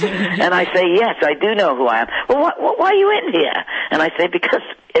are? And I say, yes, I do know who I am. Well, why are you in here? And I say, because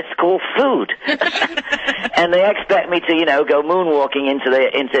it's called food. And they expect me to, go moonwalking into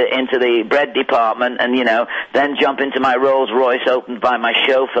the bread department and, then jump into my Rolls Royce opened by my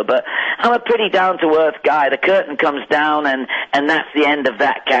chauffeur. But I'm a pretty down-to-earth guy. The curtain comes down, and that's the end of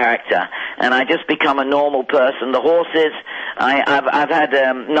that character. And I just become a normal person. The horses, I've had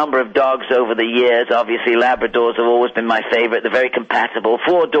a number of dogs over the years. Obviously, Labradors have always been my favorite. They're very compatible.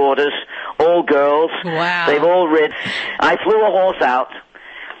 4 daughters, all girls. Wow. They've all rid. I flew a horse out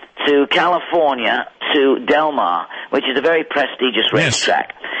to California, to Del Mar, which is a very prestigious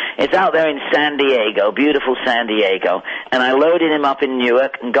racetrack. It's out there in San Diego, beautiful San Diego. And I loaded him up in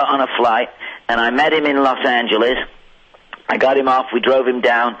Newark and got on a flight, and I met him in Los Angeles. I got him off, we drove him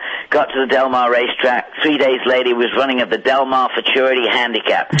down, got to the Del Mar racetrack. 3 days later, he was running at the Del Mar Futurity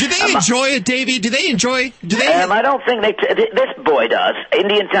Handicap. Do they enjoy it, Davey? Do they enjoy? I don't think this boy does.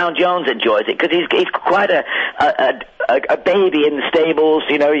 Indian Town Jones enjoys it, because he's quite a baby in the stables.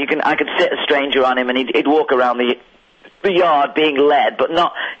 I could sit a stranger on him, and he'd walk around the yard being led, but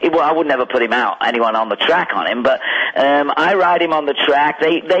not. I would never put anyone on the track on him, but I ride him on the track.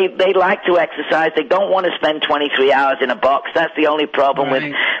 They like to exercise. They don't want to spend 23 hours in a box. That's the only problem with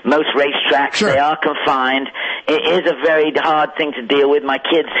most racetracks. They are confined. It is a very hard thing to deal with. My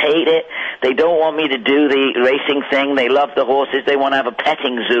kids hate it. They don't want me to do the racing thing. They love the horses. They want to have a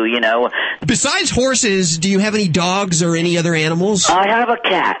petting zoo, Besides horses, do you have any dogs or any other animals? I have a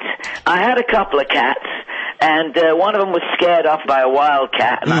cat. I had a couple of cats. And one of them was scared off by a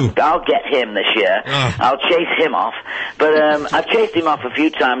wildcat, and I'll get him this year. I'll chase him off. But I've chased him off a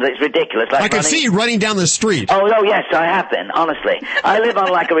few times. It's ridiculous. I can see you running down the street. Oh, no, yes, I have been, honestly. I live on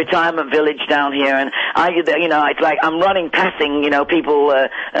like a retirement village down here, and it's like I'm running, passing, people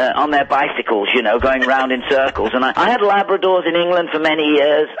on their bicycles, going round in circles. And I had Labradors in England for many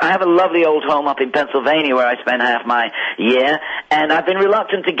years. I have a lovely old home up in Pennsylvania where I spent half my year, and I've been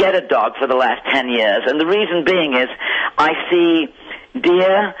reluctant to get a dog for the last 10 years. And the reason being is I see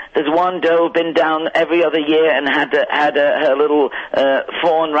deer. There's one doe been down every other year and had her little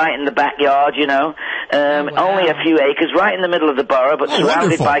fawn right in the backyard, only a few acres, right in the middle of the borough, but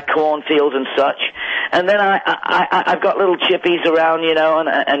surrounded by cornfields and such. And then I've got little chippies around,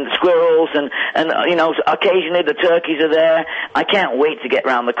 and squirrels, and occasionally the turkeys are there. I can't wait to get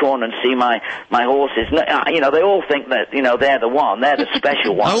round the corner and see my horses. They all think that, they're the one. They're the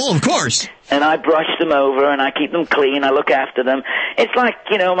special one. Oh, of course. And I brush them over, and I keep them clean. I look after them. It's like,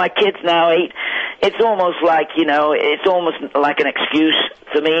 my kids now eat. It's almost like, it's almost like an excuse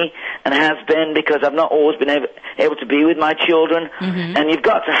for me, and has been, because I've not always been able to be with my children. Mm-hmm. And you've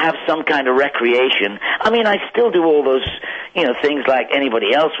got to have some kind of recreation. I mean, I still do all those, things like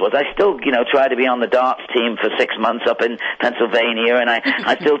anybody else was. I still, try to be on the darts team for 6 months up in Pennsylvania, and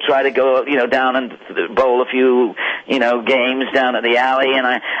I still try to go, down and bowl a few, games down at the alley, and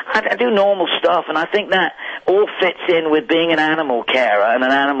I do normal stuff, and I think that all fits in with being an animal carer and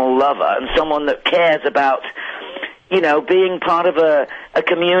an animal lover and someone that cares about, being part of a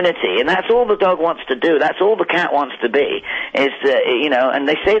community. And that's all the dog wants to do. That's all the cat wants to be, is, and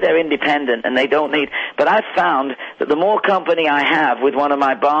they say they're independent and they don't need, but I've found that the more company I have with one of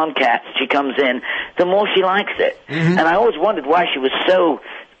my barn cats, she comes in, the more she likes it. Mm-hmm. And I always wondered why she was so,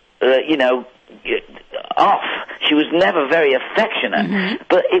 off. She was never very affectionate,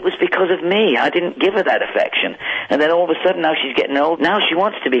 but it was because of me. I didn't give her that affection. And then all of a sudden, now she's getting old. Now she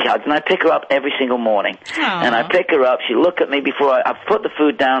wants to be hugged, and I pick her up every single morning. Aww. And I pick her up. She'll look at me before I put the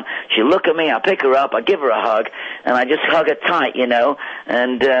food down. She'll look at me. I pick her up. I give her a hug, and I just hug her tight,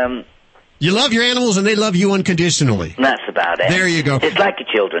 and you love your animals, and they love you unconditionally. That's about it. There you go. It's like your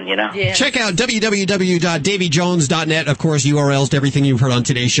children, Yeah. Check out www.davyjones.net. Of course, URLs to everything you've heard on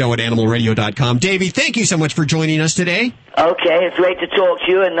today's show at animalradio.com. Davy, thank you so much for joining us today. Okay, it's great to talk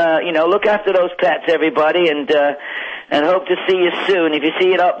to you, and, look after those pets, everybody, and hope to see you soon. If you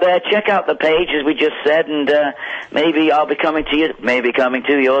see it up there, check out the page, as we just said, and maybe I'll be coming to you, maybe coming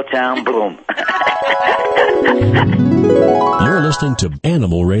to your town. Boom. You're listening to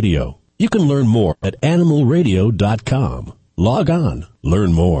Animal Radio. You can learn more at animalradio.com. Log on.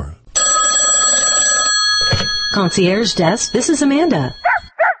 Learn more. Concierge Desk, this is Amanda.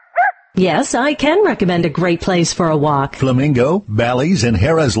 Yes, I can recommend a great place for a walk. Flamingo, Bally's, and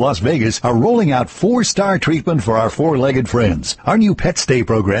Harrah's Las Vegas are rolling out 4-star treatment for our four-legged friends. Our new Pet Stay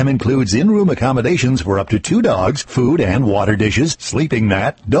program includes in-room accommodations for up to 2 dogs, food and water dishes, sleeping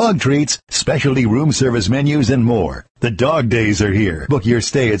mat, dog treats, specialty room service menus, and more. The dog days are here. Book your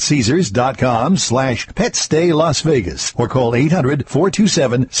stay at Caesars.com/PetStay Las Vegas or call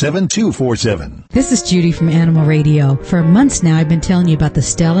 800-427-7247. This is Judy from Animal Radio. For months now, I've been telling you about the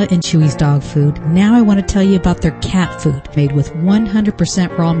Stella and Chewy's dog food. Now I want to tell you about their cat food, made with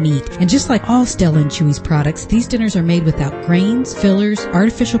 100% raw meat. And just like all Stella and Chewy's products, these dinners are made without grains, fillers,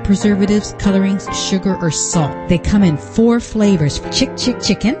 artificial preservatives, colorings, sugar, or salt. They come in 4 flavors: Chick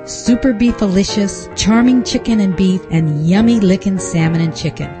Chicken, Super Beefalicious, Charming Chicken and Beef, and Yummy Lickin' Salmon and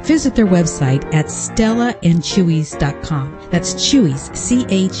Chicken. Visit their website at StellaandChewy's.com. That's Chewy's,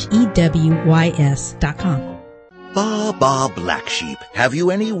 CHEWYS.com. Ba, black sheep. Have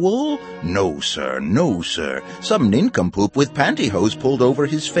you any wool? No, sir. No, sir. Some nincompoop with pantyhose pulled over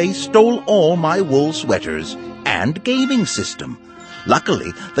his face stole all my wool sweaters and gaming system.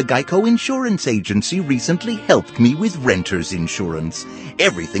 Luckily, the Geico Insurance Agency recently helped me with renter's insurance.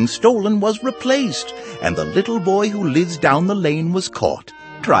 Everything stolen was replaced, and the little boy who lives down the lane was caught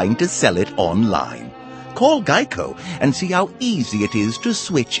trying to sell it online. Call Geico and see how easy it is to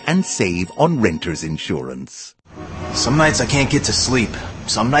switch and save on renter's insurance. Some nights I can't get to sleep.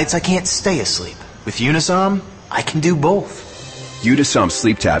 Some nights I can't stay asleep. With Unisom, I can do both. Unisom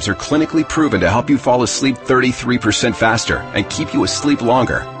sleep tabs are clinically proven to help you fall asleep 33% faster and keep you asleep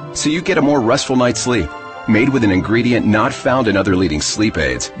longer, so you get a more restful night's sleep. Made with an ingredient not found in other leading sleep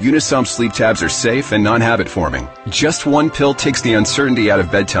aids, Unisom sleep tabs are safe and non-habit forming. Just one pill takes the uncertainty out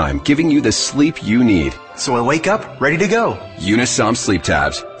of bedtime, giving you the sleep you need. So I wake up ready to go. Unisom sleep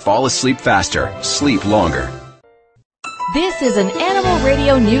tabs. Fall asleep faster. Sleep longer. This is an Animal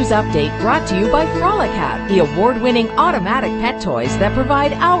Radio News Update brought to you by Frolicat, the award-winning automatic pet toys that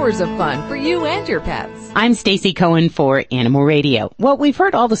provide hours of fun for you and your pets. I'm Stacy Cohen for Animal Radio. Well, we've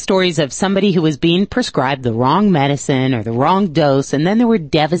heard all the stories of somebody who was being prescribed the wrong medicine or the wrong dose, and then there were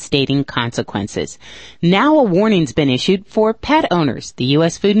devastating consequences. Now a warning's been issued for pet owners. The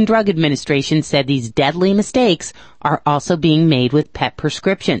U.S. Food and Drug Administration said these deadly mistakes are also being made with pet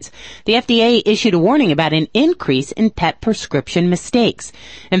prescriptions. The FDA issued a warning about an increase in pet prescription mistakes.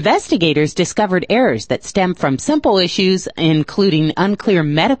 Investigators discovered errors that stem from simple issues, including unclear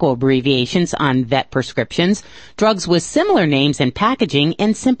medical abbreviations on vet prescriptions, drugs with similar names and packaging,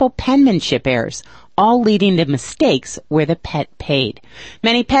 and simple penmanship errors, all leading to mistakes where the pet paid.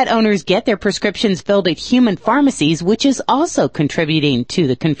 Many pet owners get their prescriptions filled at human pharmacies, which is also contributing to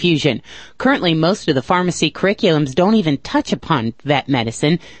the confusion. Currently, most of the pharmacy curriculums don't even touch upon vet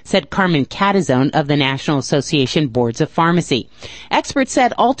medicine, said Carmen Catazone of the National Association Boards of Pharmacy. Experts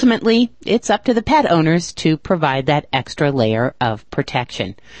said ultimately it's up to the pet owners to provide that extra layer of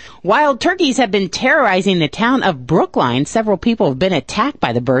protection. Wild turkeys have been terrorizing the town of Brookline. Several people have been attacked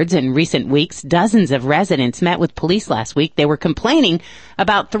by the birds in recent weeks. Dozens of residents met with police last week. They were complaining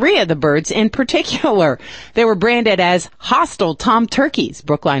about 3 of the birds in particular. They were branded as hostile tom turkeys.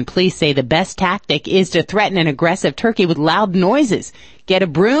 Brookline police say the best tactic is to threaten an aggressive turkey with loud noises. Get a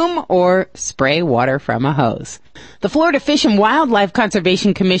broom or spray water from a hose. The Florida Fish and Wildlife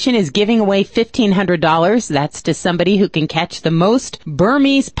Conservation Commission is giving away $1,500. That's to somebody who can catch the most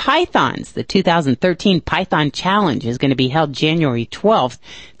Burmese pythons. The 2013 Python Challenge is going to be held January 12th.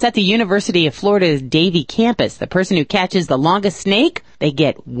 It's at the University of Florida's Davie campus. The person who catches the longest snake, they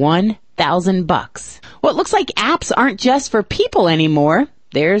get $1,000. Well, it looks like apps aren't just for people anymore.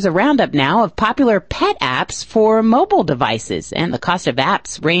 There's a roundup now of popular pet apps for mobile devices, and the cost of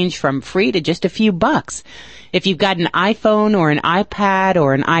apps range from free to just a few bucks. If you've got an iPhone or an iPad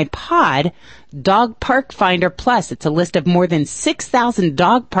or an iPod, Dog Park Finder Plus, it's a list of more than 6,000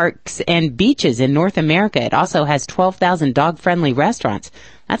 dog parks and beaches in North America. It also has 12,000 dog-friendly restaurants.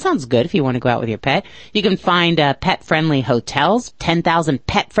 That sounds good if you want to go out with your pet. You can find pet-friendly hotels, 10,000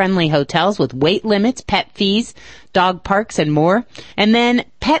 pet-friendly hotels with weight limits, pet fees, dog parks, and more. And then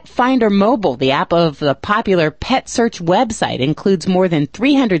Pet Finder Mobile, the app of the popular pet search website, includes more than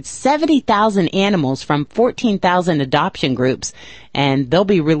 370,000 animals from 14,000 adoption groups, and they'll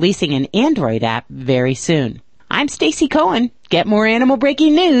be releasing an Android app very soon. I'm Stacy Cohen. Get more animal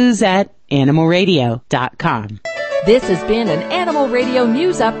breaking news at animalradio.com. This has been an Animal Radio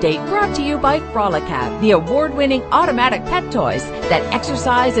News Update brought to you by Frolicat, the award-winning automatic pet toys that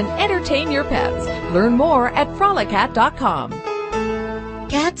exercise and entertain your pets. Learn more at frolicat.com.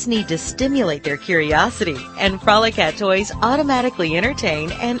 Cats need to stimulate their curiosity, and Frolicat toys automatically entertain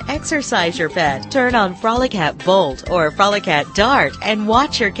and exercise your pet. Turn on Frolicat Bolt or Frolicat Dart and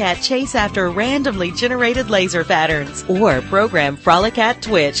watch your cat chase after randomly generated laser patterns. Or program Frolicat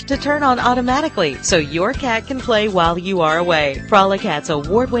Twitch to turn on automatically so your cat can play while you are away. Frolicat's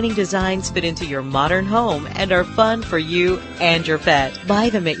award-winning designs fit into your modern home and are fun for you and your pet. Buy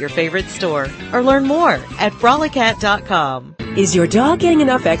them at your favorite store or learn more at frolicat.com. Is your dog getting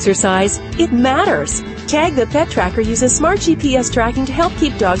enough exercise? It matters. Tag the Pet Tracker uses smart GPS tracking to help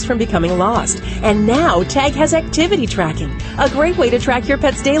keep dogs from becoming lost. And now Tag has activity tracking, a great way to track your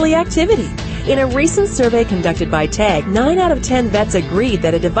pet's daily activity. In a recent survey conducted by Tag, 9 out of 10 vets agreed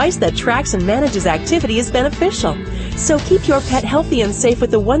that a device that tracks and manages activity is beneficial. So keep your pet healthy and safe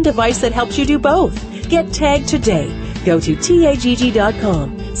with the one device that helps you do both. Get Tag today. Go to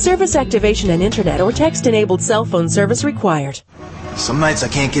TAGG.com. Service activation and internet or text-enabled cell phone service required. Some nights I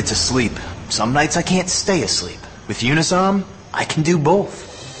can't get to sleep. Some nights I can't stay asleep. With Unisom, I can do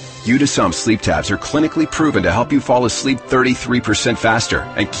both. Unisom sleep tabs are clinically proven to help you fall asleep 33% faster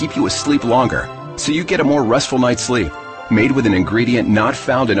and keep you asleep longer, so you get a more restful night's sleep. Made with an ingredient not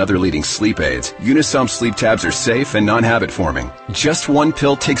found in other leading sleep aids, Unisom sleep tabs are safe and non-habit forming. Just one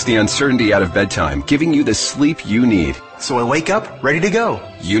pill takes the uncertainty out of bedtime, giving you the sleep you need. So I wake up ready to go.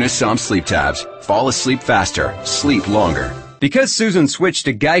 Unisom sleep tabs. Fall asleep faster. Sleep longer. Because Susan switched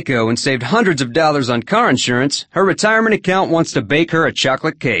to Geico and saved hundreds of dollars on car insurance, her retirement account wants to bake her a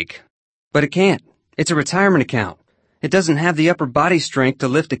chocolate cake. But it can't. It's a retirement account. It doesn't have the upper body strength to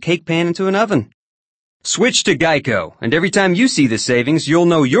lift a cake pan into an oven. Switch to Geico, and every time you see the savings, you'll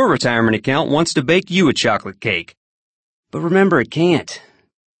know your retirement account wants to bake you a chocolate cake. But remember, it can't.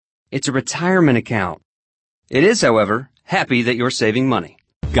 It's a retirement account. It is, however, happy that you're saving money.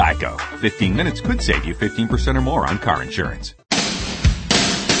 Geico. 15 minutes could save you 15% or more on car insurance.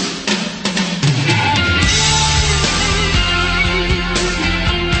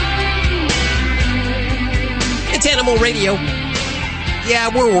 It's Animal Radio.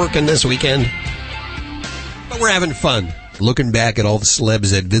 Yeah, we're working this weekend, but we're having fun. Looking back at all the celebs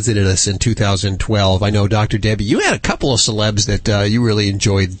that visited us in 2012, I know, Dr. Debbie, you had a couple of celebs that you really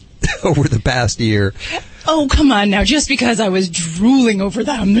enjoyed over the past year. Oh, come on now. Just because I was drooling over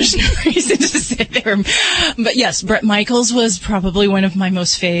them, there's no reason to sit there. But yes, Bret Michaels was probably one of my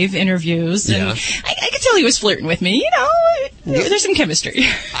most fave interviews. And I could tell he was flirting with me. There's some chemistry.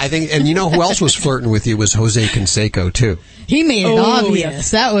 I think, and you know who else was flirting with you was Jose Canseco, too. He made it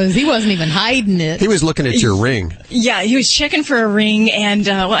obvious. Yes. He wasn't even hiding it. He was looking at your ring. Yeah, he was checking for a ring, and,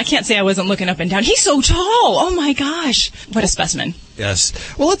 I can't say I wasn't looking up and down. He's so tall. Oh, my gosh. What a specimen. Yes.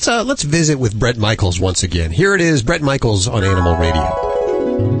 Well, let's visit with Bret Michaels once again. Here it is, Bret Michaels on Animal Radio.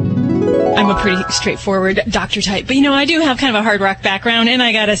 I'm a pretty straightforward doctor type, but I do have kind of a hard rock background, and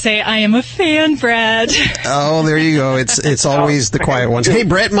I gotta say, I am a fan, Brad. Oh, there you go. It's always the quiet ones. Hey,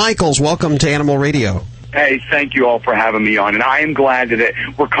 Bret Michaels, welcome to Animal Radio. Hey, thank you all for having me on, and I am glad that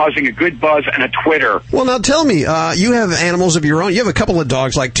we're causing a good buzz and a Twitter. Well, now tell me, you have animals of your own. You have a couple of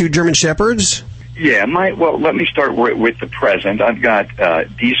dogs, like 2 German Shepherds? Yeah, let me start with the present. I've got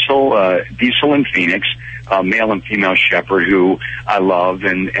Diesel and Phoenix, male and female shepherd, who I love,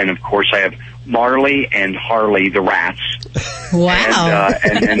 and of course I have Marley and Harley, the rats. Wow.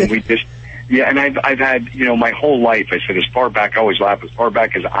 And we just, and I've had, my whole life, I said, as far back, I always laugh, as far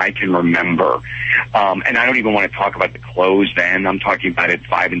back as I can remember. And I don't even want to talk about the clothes then. I'm talking about at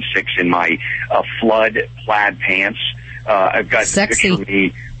 5 and 6 in my flood plaid pants. I've got a picture of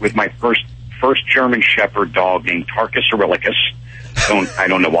me with my first German Shepherd dog named Tarkus Aurelius. I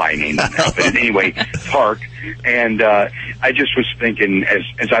don't know why I named him that, but anyway, Tark. And I just was thinking,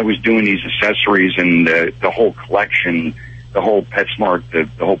 as I was doing these accessories and the whole collection, the whole PetSmart,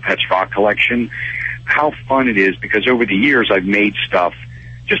 the whole Pets Rock collection, how fun it is, because over the years I've made stuff,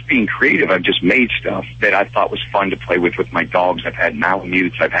 just being creative, I've just made stuff that I thought was fun to play with my dogs. I've had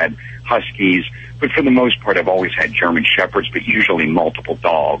Malamutes, I've had Huskies, but for the most part I've always had German Shepherds, but usually multiple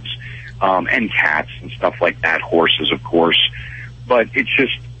dogs. And cats and stuff like that, horses, of course. But it's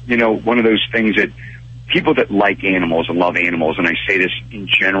just, one of those things that people that like animals and love animals, and I say this in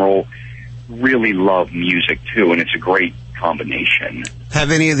general, really love music too, and it's a great combination. Have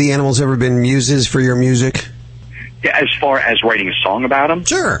any of the animals ever been muses for your music? Yeah, as far as writing a song about them?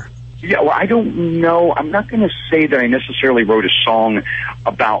 Sure. Yeah, well, I don't know. I'm not going to say that I necessarily wrote a song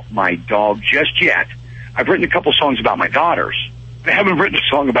about my dog just yet. I've written a couple songs about my daughters. I haven't written a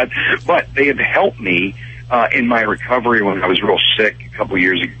song about, but they have helped me in my recovery when I was real sick a couple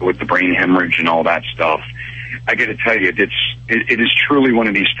years ago with the brain hemorrhage and all that stuff. I got to tell you, it is truly one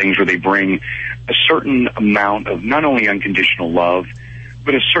of these things where they bring a certain amount of not only unconditional love,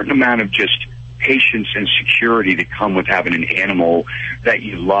 but a certain amount of just patience and security that come with having an animal that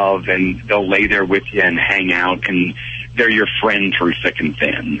you love, and they'll lay there with you and hang out, and they're your friend through thick and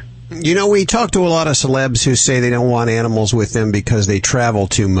thin. We talk to a lot of celebs who say they don't want animals with them because they travel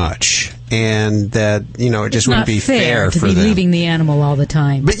too much, and that, it just wouldn't be fair to for be them. leaving the animal all the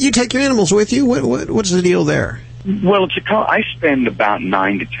time. But you take your animals with you? What's the deal there? Well, I spend about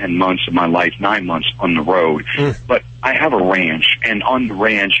 9 to 10 months of my life, 9 months on the road, but I have a ranch, and on the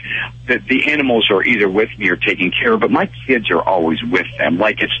ranch, the animals are either with me or taken care of, but my kids are always with them.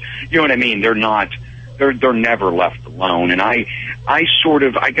 Like it's, you know what I mean? They're never left alone, and I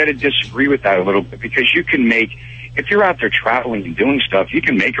got to disagree with that a little bit, because you can make, if you're out there traveling and doing stuff, you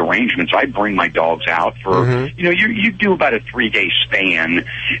can make arrangements. I bring my dogs out for, you do about a 3-day span,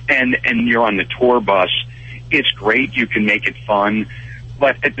 and you're on the tour bus. It's great. You can make it fun.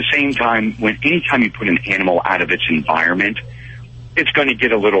 But at the same time, anytime you put an animal out of its environment, it's going to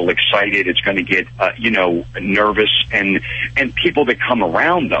get a little excited. It's going to get, nervous, and people that come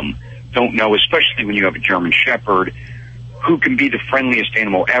around them don't know, especially when you have a German Shepherd, who can be the friendliest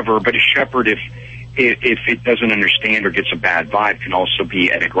animal ever, but a Shepherd, if it doesn't understand or gets a bad vibe, can also be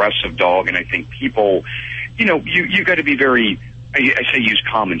an aggressive dog. And I think people, you got to be very, I say use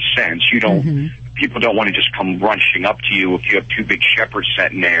common sense. You don't, people don't want to just come rushing up to you if you have 2 big Shepherds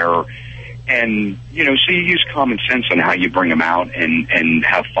sitting there. And, so you use common sense on how you bring them out and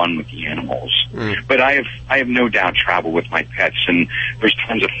have fun with the animals. But I have no doubt traveled with my pets, and there's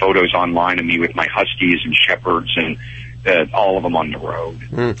tons of photos online of me with my Huskies and Shepherds and all of them on the road.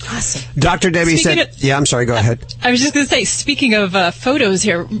 Awesome. Dr. Debbie said, I'm sorry, go ahead. I was just going to say, speaking of photos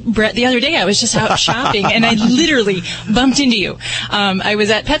here, Brett, the other day I was just out shopping and I literally bumped into you. I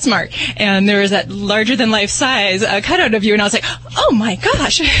was at PetSmart and there was that larger than life size cutout of you, and I was like, oh my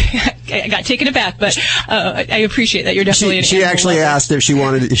gosh. I got taken aback, but I appreciate that. You're definitely an She actually asked if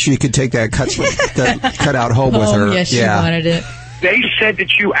she could take that cutout home with her. Yes, she wanted it. They said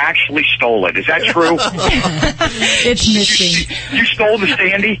that you actually stole it. Is that true? It's missing. You stole the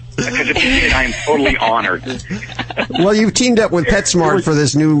standee? Because if you did, I am totally honored. Well, you've teamed up with PetSmart for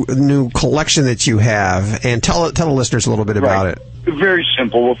this new collection that you have, and tell the listeners a little bit about it. Very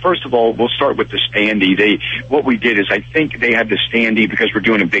simple. Well, first of all, we'll start with the standee. What we did is, I think they had the standee because we're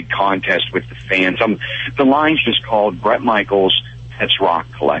doing a big contest with the fans. The line's just called Bret Michaels Pets Rock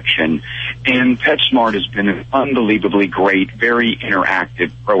Collection, and PetSmart has been an unbelievably great, very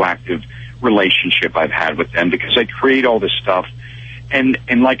interactive, proactive relationship I've had with them because I create all this stuff, and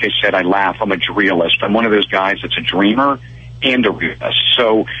like I said, I laugh. I'm a realist. I'm one of those guys that's a dreamer and a realist.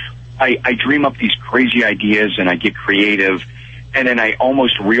 So I dream up these crazy ideas and I get creative. And then I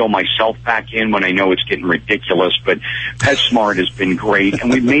almost reel myself back in when I know it's getting ridiculous. But PetSmart has been great, and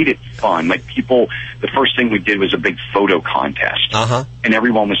we made it fun. Like the first thing we did was a big photo contest. And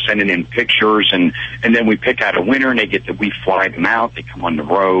everyone was sending in pictures, and then we pick out a winner, and we fly them out. They come on the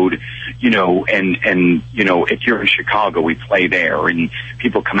road, and if you're in Chicago, we play there, and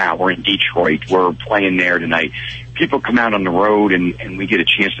people come out. We're in Detroit. We're playing there tonight. People come out on the road, and we get a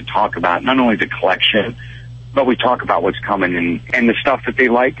chance to talk about not only the collection, but we talk about what's coming and the stuff that they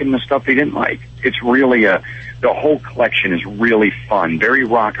like and the stuff they didn't like. It's really the whole collection is really fun, very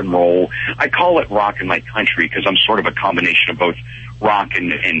rock and roll. I call it rock and like country because I'm sort of a combination of both rock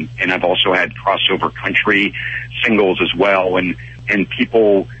and I've also had crossover country singles as well. And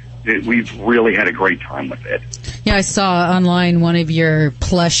people, we've really had a great time with it. Yeah, I saw online one of your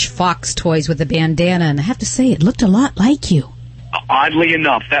plush fox toys with a bandana, and I have to say, it looked a lot like you. Oddly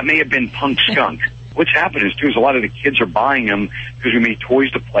enough, that may have been Punk Skunk. What's happened is, too, is a lot of the kids are buying them because we made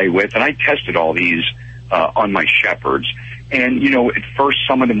toys to play with, and I tested all these on my Shepherds. And, at first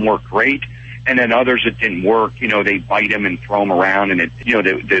some of them worked great, and then others it didn't work. They bite them and throw them around, and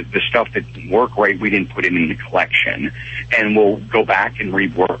the stuff that didn't work right, we didn't put it in the collection. And we'll go back and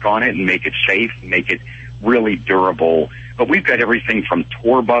rework on it and make it safe and make it really durable. But we've got everything from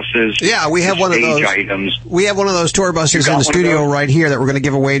tour buses. Yeah, we have one of those items. We have one of those tour buses in the studio right here that we're going to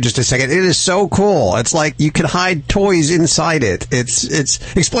give away in just a second. It is so cool. It's like you can hide toys inside it. It's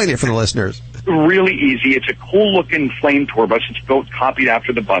explain it for the listeners. Really easy. It's a cool looking flame tour bus. It's copied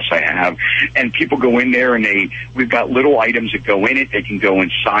after the bus I have, and people go in there and we've got little items that go in it. They can go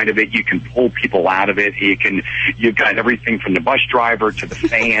inside of it. You can pull people out of it. You've got everything from the bus driver to the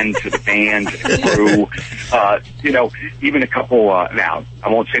fan to the band to the crew. Even a couple. Now I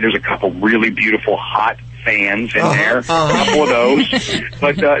won't say there's a couple really beautiful hot fans in there, a couple of those,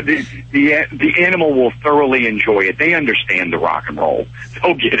 but the animal will thoroughly enjoy it. They understand the rock and roll.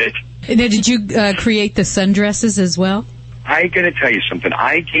 They'll get it. And then did you create the sundresses as well? I got to tell you something.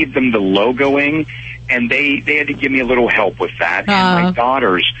 I gave them the logoing, and they had to give me a little help with that. And my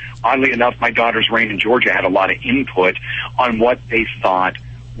daughters, oddly enough, Rain and Georgia had a lot of input on what they thought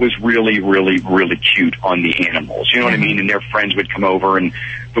was really, really, really cute on the animals. You know what I mean? And their friends would come over, and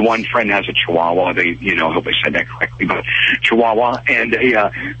the one friend has a Chihuahua. I hope I said that correctly, but Chihuahua. And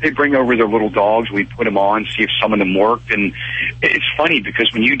they bring over their little dogs. We put them on, see if some of them worked. And it's funny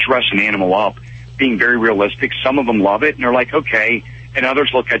because when you dress an animal up, being very realistic, some of them love it, and they're like, okay. And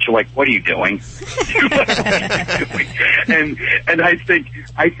others look at you like, what are you doing? And I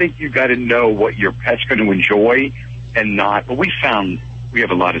think you got to know what your pet's going to enjoy and not. But we found we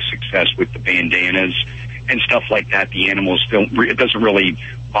have a lot of success with the bandanas and stuff like that. The animals it doesn't really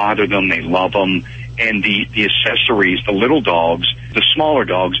bother them. They love them. And the accessories, the little dogs, the smaller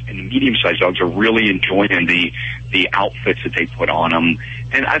dogs, and the medium-sized dogs are really enjoying the outfits that they put on them.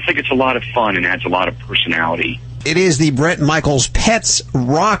 And I think it's a lot of fun and adds a lot of personality. It is the Bret Michaels Pets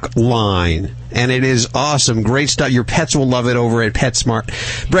Rock line, and it is awesome. Great stuff. Your pets will love it over at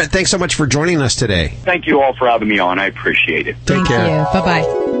PetSmart. Bret, thanks so much for joining us today. Thank you all for having me on. I appreciate it. Take care. Thank you. Bye-bye.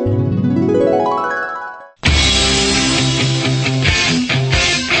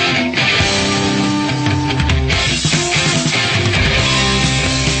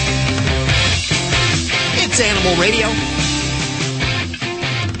 It's Animal Radio.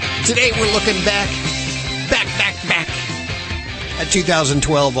 Today we're looking back at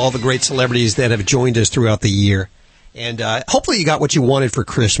 2012, all the great celebrities that have joined us throughout the year. And hopefully you got what you wanted for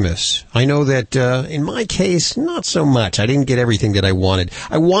Christmas. I know that in my case, not so much. I didn't get everything that I wanted.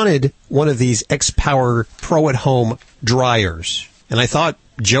 I wanted one of these X-Power Pro at Home dryers. And I thought,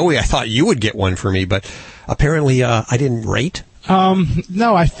 Joey, you would get one for me, but apparently I didn't rate.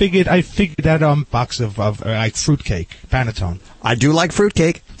 No, I figured that box of like fruitcake, Panettone. I do like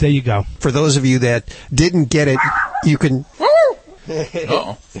fruitcake. There you go. For those of you that didn't get it, you can.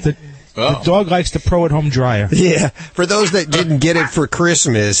 The dog likes the Pro at Home dryer. Yeah. For those that didn't get it for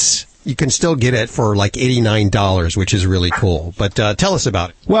Christmas, you can still get it for like $89, which is really cool. But tell us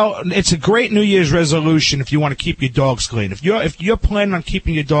about it. Well, it's a great New Year's resolution if you want to keep your dogs clean. If you're planning on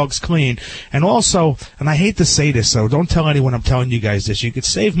keeping your dogs clean, and also, and I hate to say this, so don't tell anyone I'm telling you guys this, you could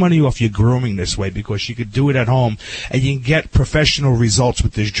save money off your grooming this way because you could do it at home and you can get professional results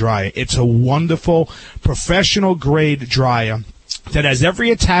with this dryer. It's a wonderful professional grade dryer that has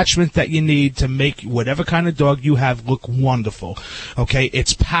every attachment that you need to make whatever kind of dog you have look wonderful. Okay,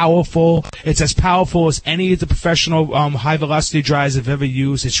 it's powerful. It's as powerful as any of the professional high-velocity dryers I've ever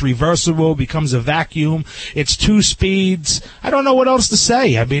used. It's reversible, becomes a vacuum. It's 2 speeds. I don't know what else to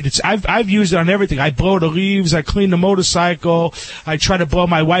say. I mean, I've used it on everything. I blow the leaves. I clean the motorcycle. I try to blow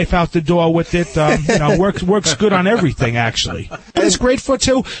my wife out the door with it. Works good on everything, actually. And it's great for,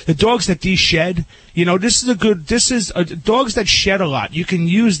 too, the dogs that de-shed. This is dogs that shed a lot. You can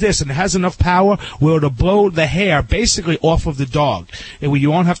use this, and it has enough power where it'll blow the hair basically off of the dog, and you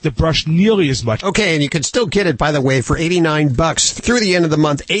won't have to brush nearly as much. Okay, and you can still get it, by the way, for $89 through the end of the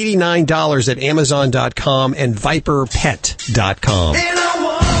month. $89 at Amazon.com and ViperPet.com.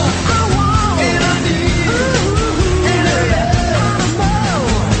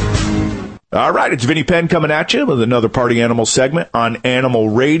 All right, it's Vinny Penn coming at you with another Party Animal segment on Animal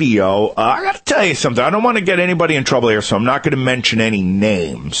Radio. I got to tell you something. I don't want to get anybody in trouble here, so I'm not going to mention any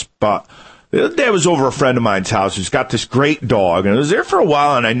names. But the other day I was over a friend of mine's house who's got this great dog, and I was there for a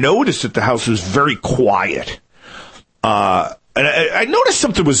while, and I noticed that the house was very quiet. And I noticed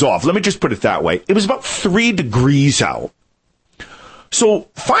something was off. Let me just put it that way. It was about 3 degrees out. So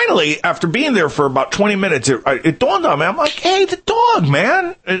finally, after being there for about 20 minutes, it dawned on me. I'm like, hey, the dog,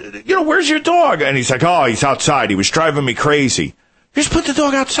 man. Where's your dog? And he's like, oh, he's outside. He was driving me crazy. Just put the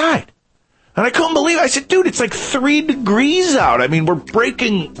dog outside. And I couldn't believe it. I said, dude, it's like 3 degrees out. I mean, we're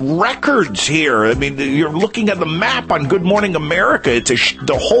breaking records here. I mean, you're looking at the map on Good Morning America. It's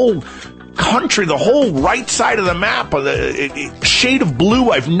the whole country, the whole right side of the map, a shade of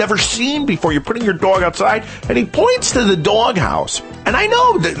blue I've never seen before. You're putting your dog outside, and he points to the doghouse. And I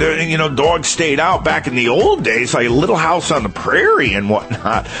know that, dogs stayed out back in the old days, like Little House on the Prairie and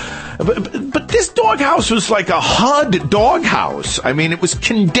whatnot. But this doghouse was like a HUD doghouse. I mean, it was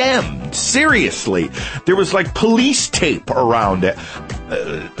condemned. Seriously. There was like police tape around it.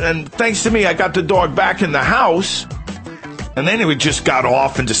 And thanks to me, I got the dog back in the house. And then he just got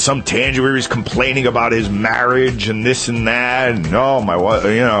off into some tangent where he was complaining about his marriage and this and that. And, my wife,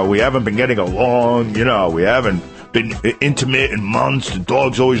 we haven't been getting along. We haven't been intimate in months. The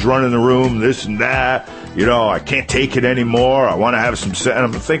dog's always running the room, this and that. I can't take it anymore. I want to have some sex. And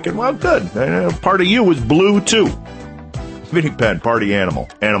I'm thinking, well, good. Part of you was blue, too. Vinny Penn, Party Animal,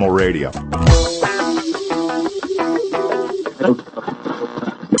 Animal Radio.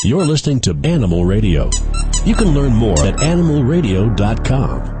 You're listening to Animal Radio. You can learn more at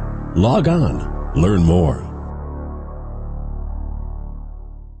animalradio.com. Log on. Learn more.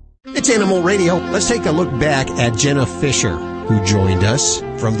 It's Animal Radio. Let's take a look back at Jenna Fischer, who joined us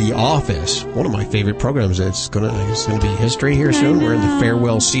from The Office. One of my favorite programs. It's going to be history here soon. We're in the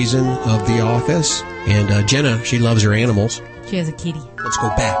farewell season of The Office. And Jenna, she loves her animals. She has a kitty. Let's go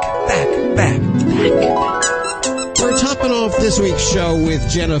back. We're topping off this week's show with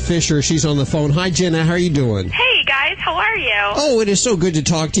Jenna Fischer. She's on the phone. Hi, Jenna. How are you doing? Hey, guys. How are you? Oh, it is so good to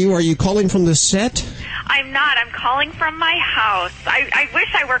talk to you. Are you calling from the set? I'm not. I'm calling from my house. I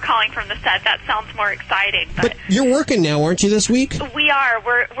wish I were calling from the set. That sounds more exciting. But you're working now, aren't you, this week? We are.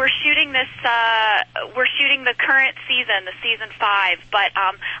 We're shooting this. We're shooting the current season, the season 5. But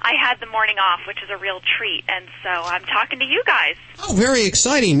I had the morning off, which is a real treat, and so I'm talking to you guys. Oh, very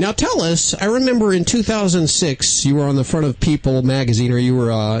exciting. Now tell us. I remember in 2006 you were on the front of People magazine, or you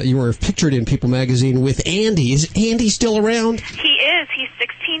were pictured in People magazine with Andy. Is Andy still around? He is. He's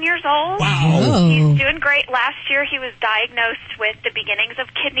 16 years old. Wow. He's doing great. Last year he was diagnosed with the beginnings of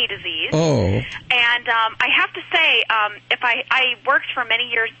kidney disease. Oh. And I have to say, I worked for many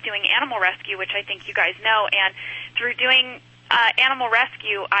years doing animal rescue, which I think you guys know, and through doing animal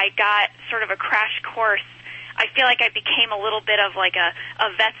rescue, I got sort of a crash course. I feel like I became a little bit of like a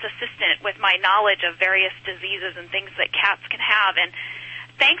vet's assistant with my knowledge of various diseases and things that cats can have. And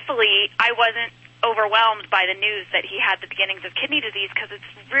thankfully, I wasn't overwhelmed by the news that he had the beginnings of kidney disease because it's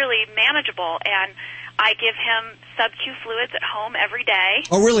really manageable. And I give him sub-Q fluids at home every day.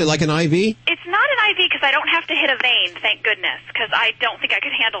 Oh, really? Like an IV? It's not an IV because I don't have to hit a vein, thank goodness, because I don't think I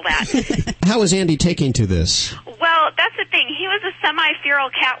could handle that. How is Andy taking to this? Well, that's the thing. He was a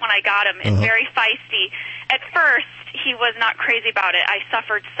semi-feral cat when I got him and very feisty. At first, he was not crazy about it. I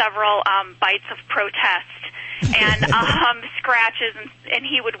suffered several bites of protest and scratches, and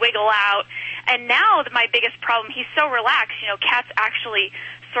he would wiggle out. And now my biggest problem, he's so relaxed. Cats actually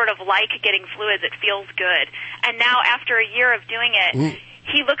sort of like getting fluids. It feels good. And now, after a year of doing it,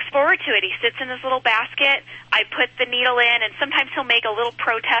 he looks forward to it. He sits in his little basket. I put the needle in, and sometimes he'll make a little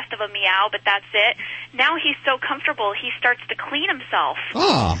protest of a meow, but that's it. Now he's so comfortable, he starts to clean himself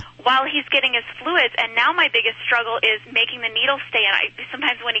while he's getting his fluids. And now my biggest struggle is making the needle stay in.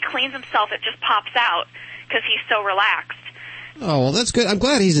 Sometimes when he cleans himself, it just pops out because he's so relaxed. Oh, well, that's good. I'm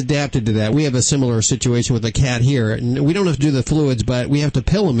glad he's adapted to that. We have a similar situation with the cat here. And we don't have to do the fluids, but we have to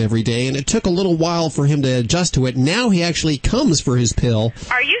pill him every day. And it took a little while for him to adjust to it. Now he actually comes for his pill.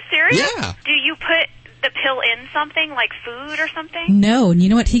 Are you serious? Yeah. Do you put the pill in something, like food or something? No, and you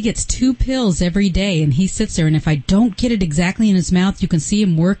know what? He gets 2 pills every day, and he sits there, and if I don't get it exactly in his mouth, you can see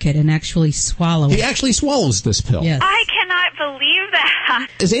him work it and actually swallow it. He actually swallows this pill. Yes. I cannot believe that.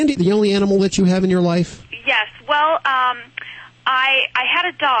 Is Andy the only animal that you have in your life? Yes. Well, I had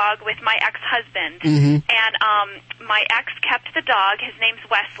a dog with my ex-husband, and my ex kept the dog. His name's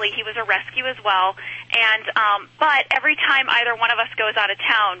Wesley. He was a rescue as well. And but every time either one of us goes out of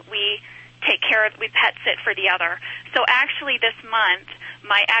town, we pet sit for the other. So actually this month,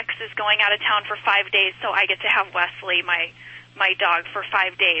 my ex is going out of town for 5 days, so I get to have Wesley, my dog, for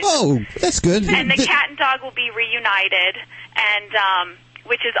 5 days. Oh, that's good. And the cat and dog will be reunited, and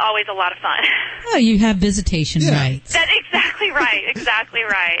which is always a lot of fun. Oh, you have visitation rights. That's exactly right. Exactly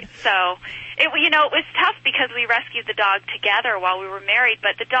right. So, it was tough because we rescued the dog together while we were married,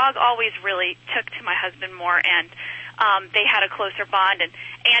 but the dog always really took to my husband more, and they had a closer bond. And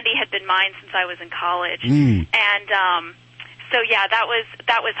Andy had been mine since I was in college, and so yeah, that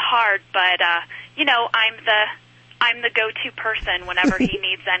was hard. But I'm the go-to person whenever he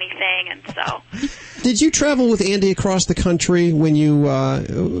needs anything, and so. Did you travel with Andy across the country when you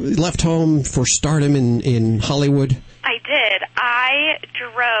left home for stardom in Hollywood? I did. I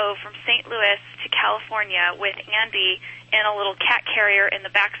drove from St. Louis to California with Andy in a little cat carrier in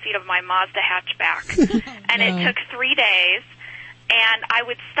the back seat of my Mazda hatchback, and it took 3 days. And I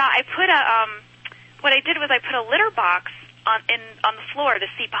would stop. What I did was I put a litter box on the floor, the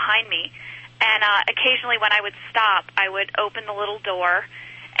seat behind me. And occasionally when I would stop, I would open the little door,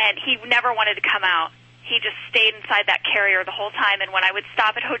 and he never wanted to come out. He just stayed inside that carrier the whole time. And when I would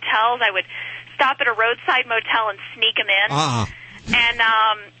stop at hotels, I would stop at a roadside motel and sneak him in.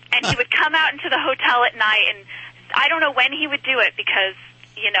 And he would come out into the hotel at night, and I don't know when he would do it because,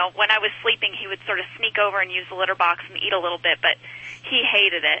 when I was sleeping, he would sort of sneak over and use the litter box and eat a little bit, but he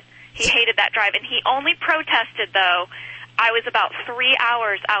hated it. He hated that drive. And he only protested, though, I was about 3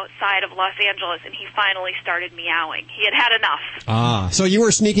 hours outside of Los Angeles, and he finally started meowing. He had had enough. So you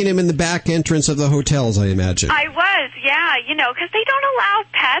were sneaking him in the back entrance of the hotels, I imagine. I was, yeah, because they don't allow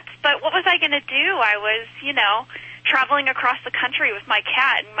pets, but what was I going to do? I was, traveling across the country with my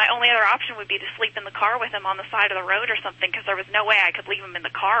cat, and my only other option would be to sleep in the car with him on the side of the road or something, because there was no way I could leave him in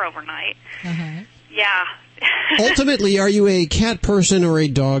the car overnight. Yeah. Ultimately, are you a cat person or a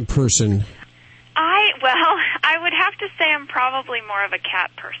dog person? I would have to say I'm probably more of a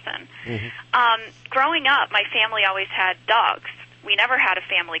cat person. Growing up, my family always had dogs. We never had a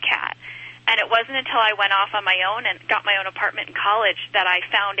family cat. And it wasn't until I went off on my own and got my own apartment in college that I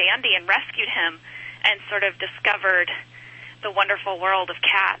found Andy and rescued him and sort of discovered the wonderful world of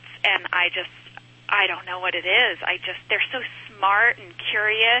cats. And I don't know what it is. They're so smart and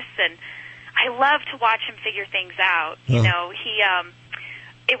curious, and I love to watch him figure things out.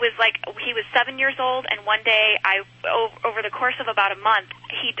 It was like he was 7 years old, and one day, over the course of about a month,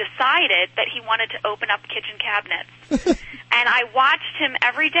 he decided that he wanted to open up kitchen cabinets. And I watched him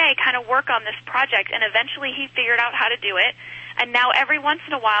every day kind of work on this project, and eventually he figured out how to do it. And now every once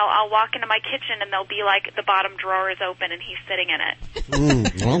in a while, I'll walk into my kitchen, and there'll be like the bottom drawer is open, and he's sitting in it.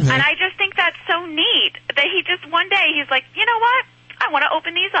 And I just think that's so neat that he just one day, he's like, you know what? I want to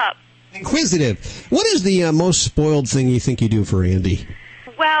open these up. Inquisitive. What is the most spoiled thing you think you do for Andy?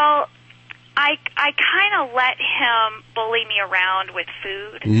 Well, I kind of let him bully me around with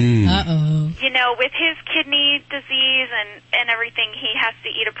food. With his kidney disease and everything, he has to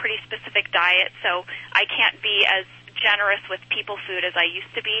eat a pretty specific diet, so I can't be as generous with people food as I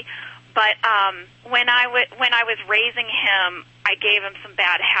used to be. But when I was raising him, I gave him some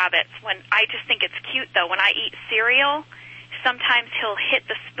bad habits. I just think it's cute, though. When I eat cereal, sometimes he'll hit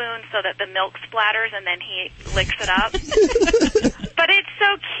the spoon so that the milk splatters, and then he licks it up. But it's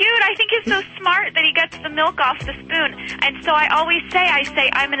so cute. I think he's so smart that he gets the milk off the spoon. And so I always say,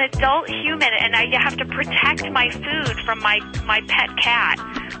 I'm an adult human, and I have to protect my food from my pet cat.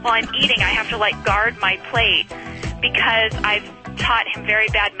 While I'm eating, I have to, guard my plate, because I've taught him very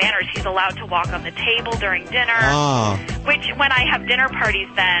bad manners. He's allowed to walk on the table during dinner, which when I have dinner parties,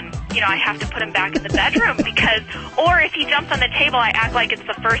 then, I have to put him back in the bedroom or if he jumps on the table, I act like it's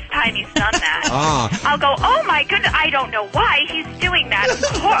the first time he's done that. I'll go, oh my goodness, I don't know why he's doing that.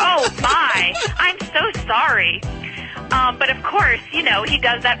 Oh my, I'm so sorry. But of course, he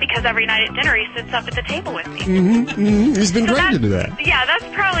does that because every night at dinner he sits up at the table with me. He's been trained to do that. Yeah, that's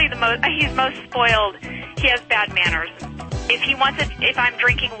probably he's most spoiled. He has bad manners. If I'm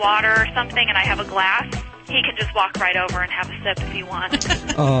drinking water or something and I have a glass, he can just walk right over and have a sip if he wants.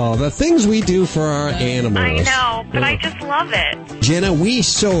 Oh, the things we do for our animals. I know, but I just love it. Jenna, we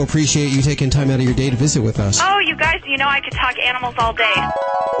so appreciate you taking time out of your day to visit with us. Oh, you guys, I could talk animals all day.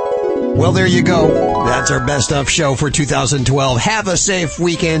 Well, there you go. That's our best of show for 2012. Have a safe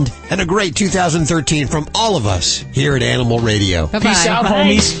weekend and a great 2013 from all of us here at Animal Radio. Bye-bye. Peace out,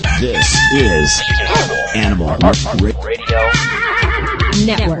 homies. This is Animal Radio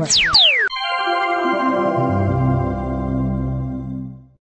Network.